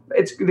 So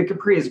the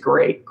Capri is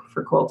great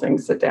for quilting,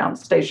 sit-down,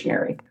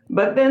 stationary.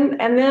 But then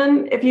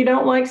if you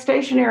don't like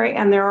stationary,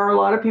 and there are a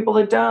lot of people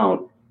that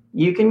don't,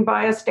 you can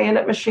buy a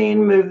stand-up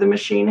machine, move the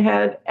machine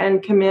head,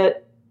 and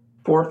commit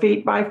 4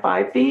 feet by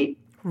 5 feet.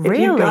 Really?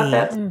 If you've got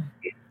that.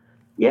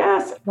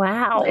 Yes.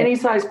 Wow. Any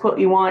size quilt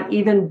you want,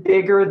 even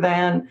bigger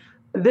than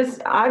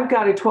this. I've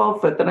got a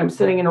 12-foot that I'm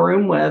sitting in a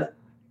room with.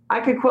 I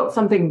could quilt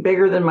something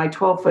bigger than my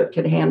 12-foot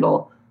could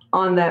handle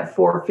on that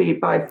 4 feet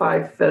by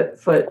 5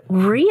 foot.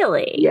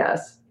 Really?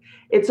 Yes.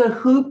 It's a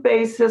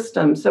hoop-based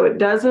system. So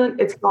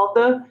it's called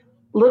the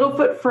little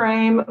foot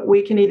frame.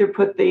 We can either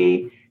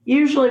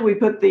usually we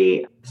put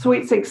the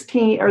Sweet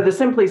 16 or the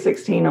Simply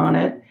 16 on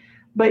it.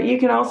 But you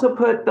can also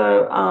put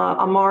the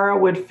Amara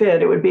would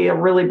fit. It would be a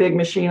really big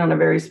machine on a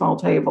very small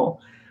table.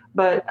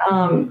 But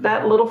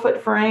that little foot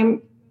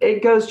frame,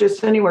 it goes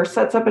just anywhere,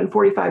 sets up in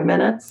 45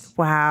 minutes.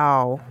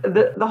 Wow.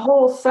 The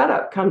whole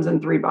setup comes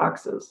in 3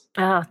 boxes.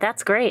 Oh,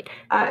 that's great.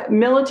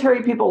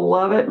 Military people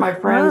love it. My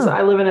friends,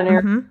 I live in an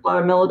area with a lot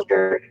of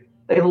military.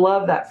 They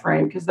love that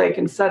frame because they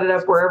can set it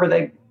up wherever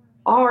they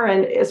are.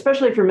 And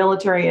especially if you're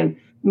military and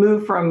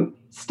move from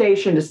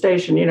station to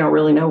station, you don't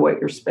really know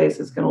what your space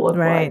is going to look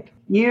like.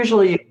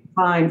 Usually you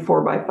find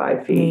 4 by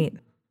 5 feet. Neat.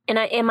 And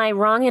am I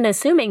wrong in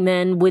assuming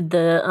then with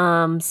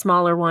the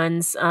smaller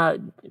ones,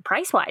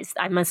 price-wise,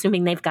 I'm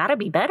assuming they've got to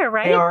be better,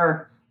 right? They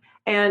are.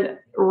 And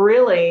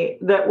really,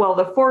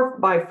 the 4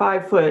 by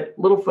 5 foot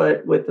little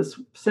foot with the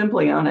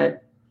Simply on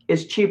it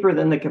is cheaper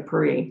than the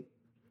Capri.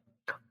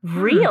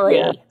 Really?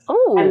 Yes.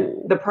 Oh.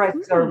 And the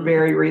prices are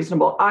very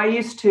reasonable. I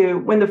used to,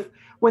 when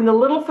the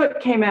little foot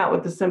came out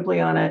with the Simply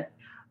on it,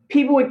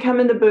 people would come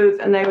in the booth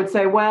and they would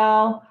say,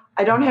 well,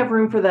 I don't have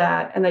room for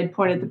that. And they'd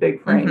point at the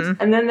big frames.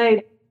 And then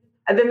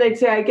they'd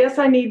say, I guess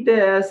I need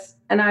this.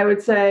 And I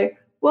would say,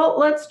 well,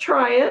 let's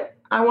try it.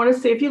 I want to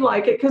see if you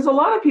like it. Because a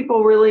lot of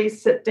people really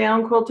sit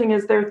down quilting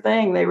is their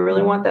thing. They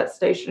really want that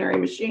stationary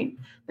machine.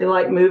 They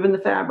like moving the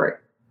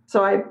fabric.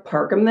 So I'd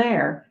park them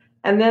there.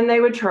 And then they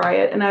would try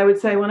it. And I would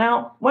say, well,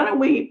 now, let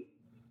me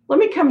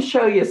come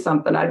show you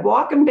something. I'd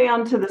walk them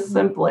down to the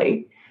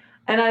Simply.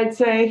 And I'd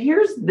say,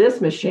 here's this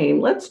machine.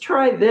 Let's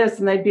try this.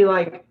 And they'd be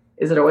like,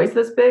 is it always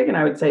this big? And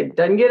I would say,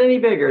 doesn't get any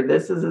bigger.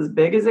 This is as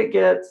big as it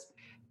gets.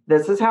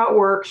 This is how it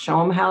works. Show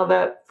them how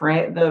the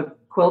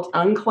quilt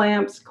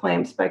unclamps,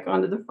 clamps back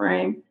onto the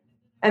frame.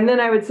 And then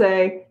I would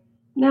say,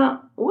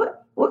 now,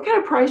 what kind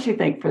of price you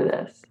think for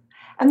this?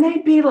 And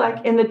they'd be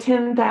like in the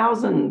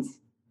 10,000s.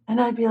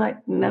 And I'd be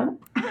like, no,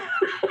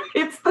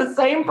 it's the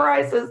same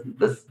price as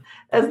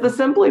the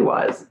Simply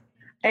was.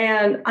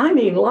 And I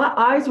mean,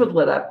 eyes would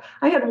lit up.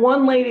 I had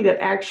one lady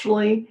that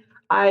actually,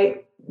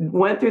 I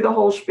went through the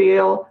whole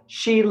spiel.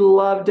 She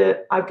loved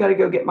it. I've got to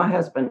go get my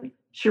husband.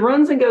 She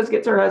runs and goes,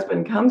 gets her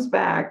husband, comes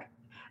back,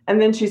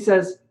 and then she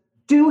says,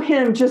 do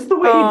him just the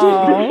way you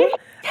did me.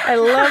 I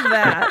love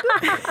that.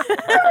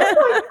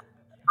 Like,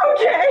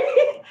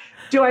 okay.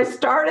 Do I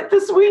start at the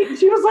suite? And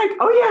she was like,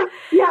 oh,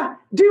 yeah.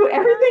 Do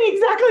everything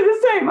exactly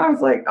the same. I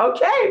was like,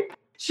 okay.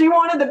 She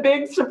wanted the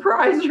big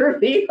surprise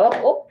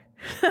reveal.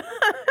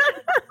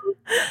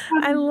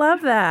 I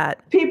love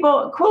that.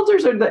 People,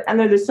 quilters and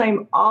they're the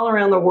same all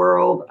around the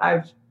world.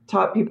 I've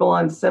taught people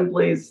on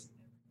Simplies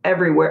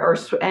everywhere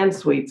and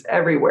suites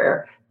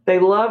everywhere. They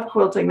love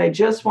quilting. They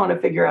just want to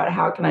figure out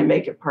how can I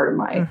make it part of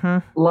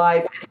my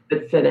life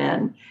that fit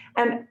in.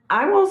 And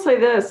I will say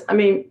this, I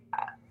mean,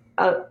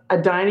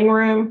 a dining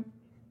room,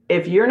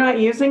 if you're not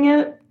using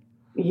it,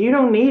 you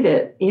don't need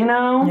it, you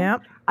know?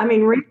 Yep. I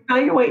mean,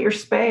 reevaluate your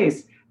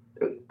space.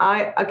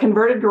 A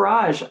converted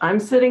garage. I'm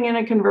sitting in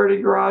a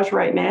converted garage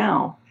right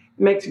now.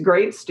 It makes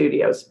great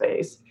studio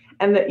space.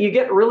 And that you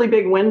get really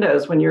big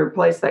windows when you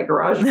replace that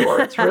garage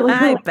door. It's really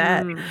I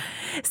bet.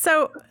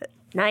 So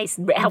nice.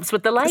 It helps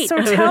with the light. So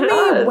tell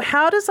me,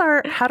 how do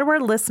our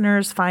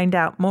listeners find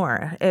out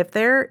more if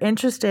they're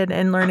interested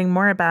in learning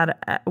more about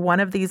one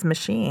of these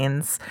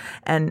machines,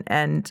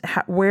 and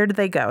where do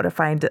they go to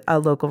find a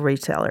local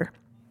retailer?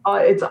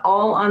 It's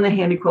all on the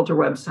Handy Quilter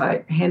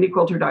website,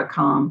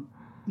 handyquilter.com.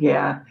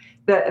 Yeah.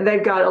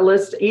 They've got a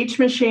list. Each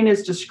machine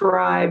is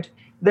described.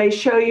 They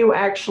show you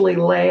actually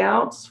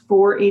layouts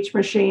for each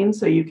machine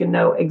so you can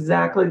know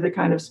exactly the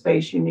kind of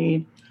space you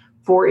need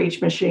for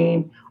each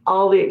machine.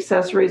 All the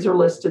accessories are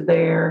listed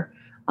there.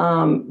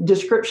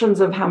 Descriptions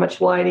of how much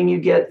lighting you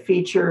get,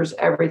 features,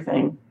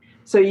 everything.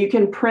 So you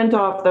can print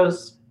off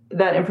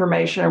that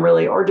information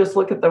or just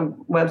look at the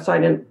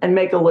website and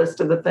make a list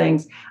of the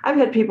things. I've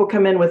had people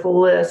come in with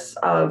lists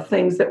of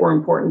things that were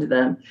important to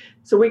them.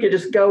 So we could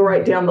just go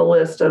right down the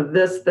list of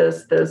this.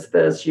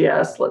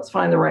 Yes, let's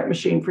find the right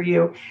machine for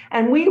you.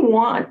 And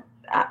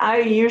I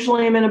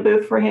usually am in a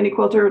booth for Handy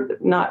Quilter,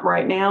 not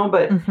right now,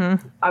 but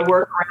I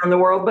work around the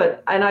world.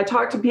 And I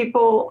talk to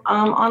people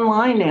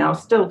online now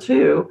still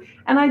too.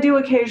 And I do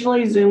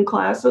occasionally Zoom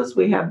classes.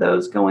 We have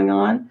those going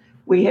on.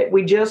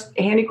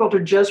 Handy Quilter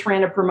just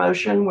ran a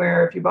promotion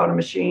where if you bought a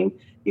machine,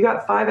 you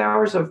got 5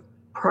 hours of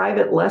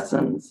private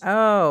lessons.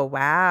 Oh,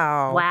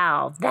 wow.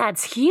 Wow,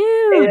 that's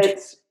huge.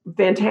 It's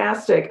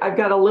fantastic. I've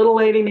got a little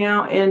lady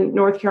now in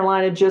North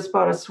Carolina just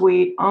bought a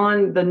suite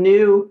on the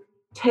new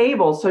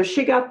table. So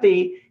she got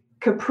the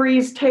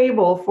Capri's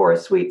table for a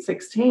Suite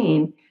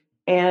 16.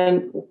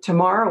 And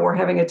tomorrow we're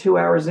having a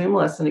 2-hour Zoom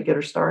lesson to get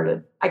her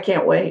started. I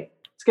can't wait.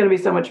 It's going to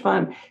be so much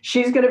fun.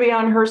 She's going to be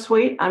on her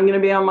suite. I'm going to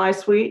be on my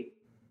suite.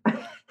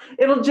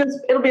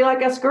 It'll be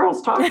like us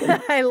girls talking.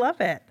 I love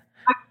it.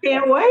 I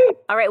can't wait.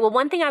 All right. Well,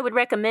 one thing I would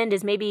recommend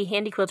is maybe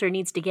Handy Quilter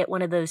needs to get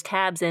one of those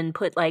tabs and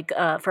put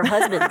for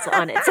husbands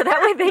on it. So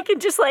that way they can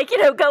just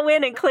go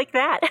in and click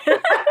that.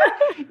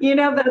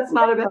 That's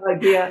not a bad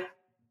idea.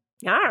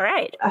 All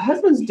right.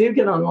 Husbands do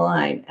get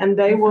online and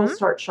they will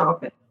start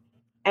shopping.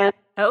 And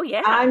oh,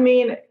 yeah. I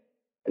mean,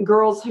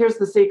 girls, here's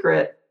the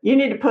secret. You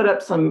need to put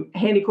up some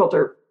Handy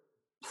Quilter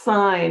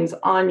signs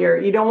on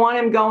you don't want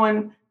him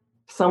going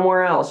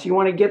somewhere else. You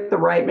want to get the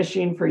right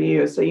machine for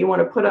you. So you want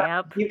to put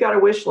up, you've got a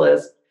wish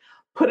list,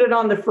 put it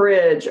on the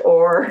fridge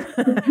or,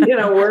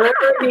 wherever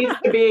it needs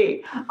to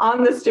be,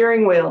 on the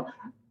steering wheel,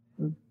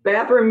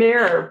 bathroom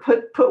mirror,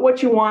 put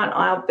what you want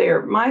out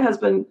there. My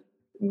husband,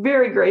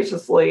 very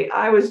graciously,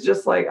 I was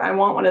just like, I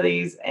want one of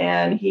these.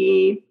 And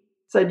he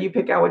said, you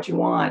pick out what you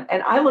want.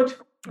 And I looked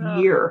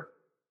for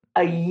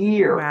a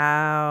year.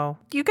 Wow.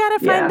 You got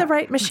to find the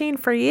right machine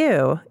for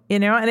you,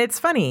 and it's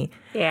funny.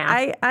 Yeah.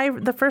 I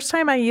the first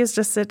time I used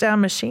a sit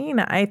down machine,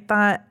 I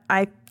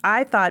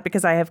thought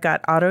because I have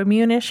got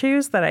autoimmune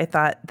issues that I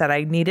thought that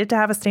I needed to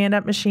have a stand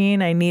up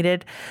machine. I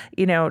needed,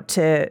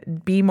 to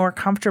be more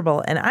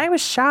comfortable. And I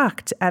was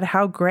shocked at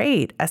how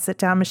great a sit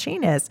down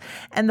machine is.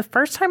 And the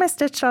first time I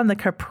stitched on the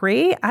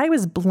Capri, I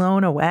was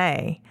blown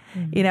away.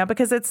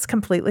 Because it's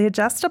completely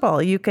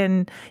adjustable. You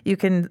can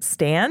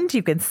stand,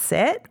 you can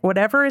sit,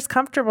 whatever is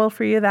comfortable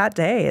for you that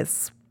day.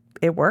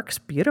 It works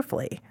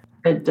beautifully.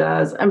 It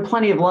does. And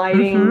plenty of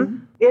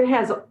lighting. It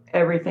has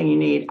everything you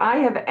need. I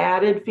have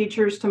added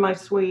features to my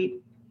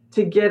suite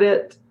to get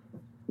it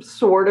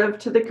sort of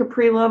to the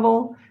Capri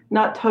level.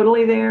 Not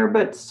totally there,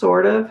 but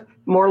sort of.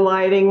 More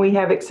lighting. We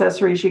have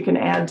accessories you can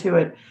add to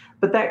it.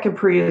 But that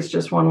Capri is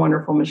just one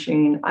wonderful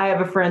machine. I have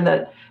a friend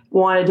that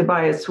wanted to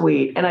buy a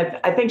suite, and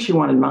I think she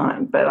wanted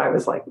mine, but I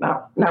was like,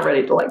 no, not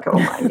ready to let go of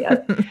mine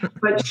yet.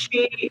 But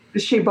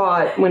she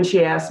bought, when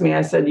she asked me,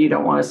 I said, you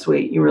don't want a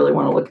suite. You really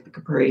want to look at the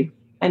Capri.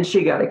 And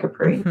she got a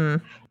Capri.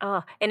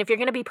 Oh, and if you're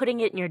going to be putting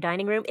it in your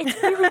dining room, it's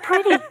really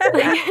pretty.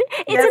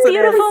 It's a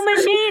beautiful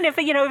machine. If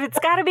it's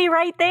got to be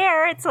right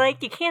there, it's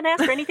like you can't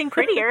ask for anything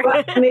prettier.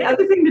 And the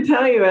other thing to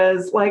tell you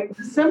is,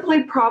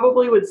 Simply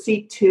probably would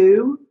seat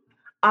 2.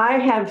 I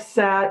have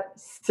sat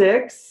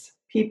 6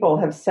 people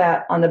have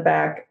sat on the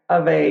back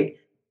of a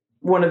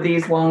one of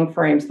these long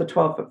frames, the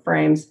 12-foot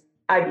frames.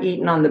 I've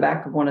eaten on the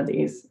back of one of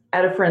these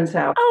at a friend's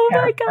house. Oh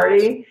my gosh.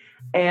 Party,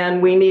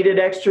 and we needed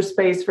extra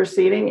space for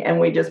seating, and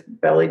we just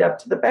bellied up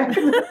to the back of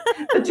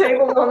the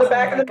table on the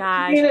back of the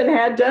machine and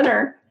had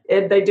dinner.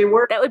 They do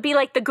work. That would be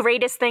like the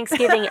greatest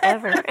Thanksgiving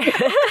ever.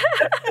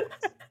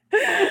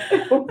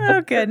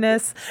 Oh,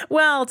 goodness.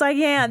 Well,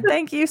 Diane,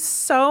 thank you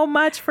so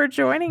much for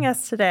joining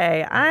us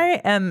today.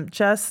 I am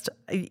just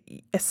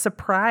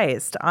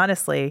surprised,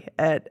 honestly,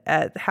 at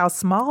how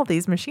small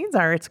these machines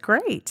are. It's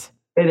great.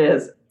 It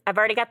is. I've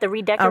already got the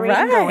redecorating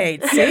All right.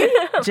 going. See?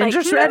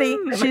 Ginger's ready.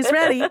 She's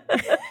ready.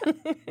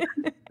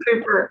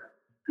 Super.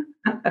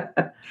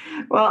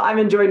 Well, I've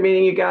enjoyed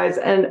meeting you guys,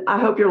 and I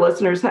hope your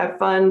listeners have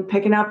fun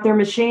picking out their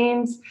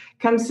machines.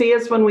 Come see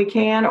us when we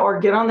can, or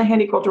get on the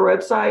Handy Quilter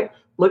website.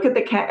 Look at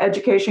the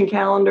education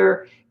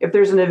calendar. If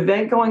there's an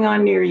event going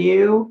on near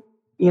you,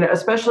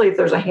 especially if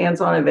there's a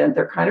hands-on event,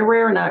 they're kind of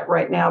rare not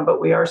right now, but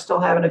we are still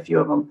having a few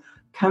of them.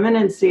 Come in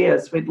and see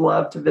us. We'd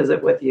love to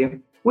visit with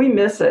you. We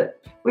miss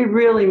it. We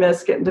really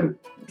miss getting to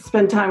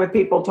spend time with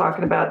people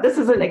talking about this.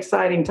 Is an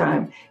exciting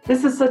time.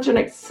 This is such an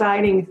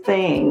exciting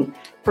thing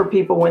for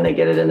people when they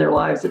get it in their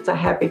lives. It's a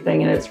happy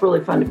thing, and it's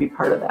really fun to be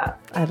part of that.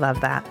 I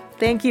love that.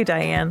 Thank you,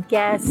 Diane.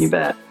 Yes. You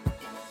bet.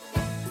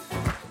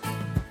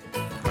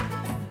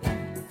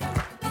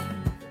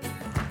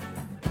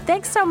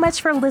 Thanks so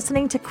much for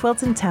listening to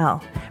Quilt and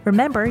Tell.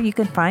 Remember, you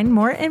can find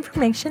more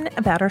information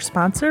about our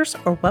sponsors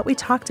or what we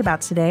talked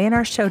about today in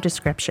our show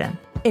description.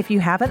 If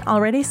you haven't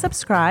already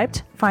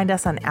subscribed, find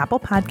us on Apple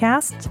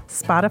Podcasts,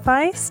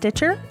 Spotify,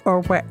 Stitcher,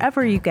 or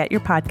wherever you get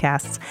your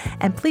podcasts.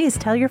 And please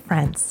tell your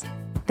friends.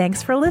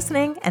 Thanks for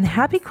listening, and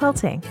happy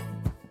quilting.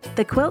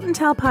 The Quilt and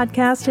Tell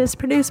podcast is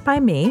produced by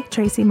me,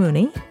 Tracy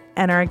Mooney,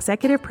 and our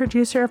executive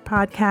producer of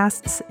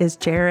podcasts is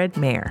Jared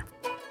Mayer.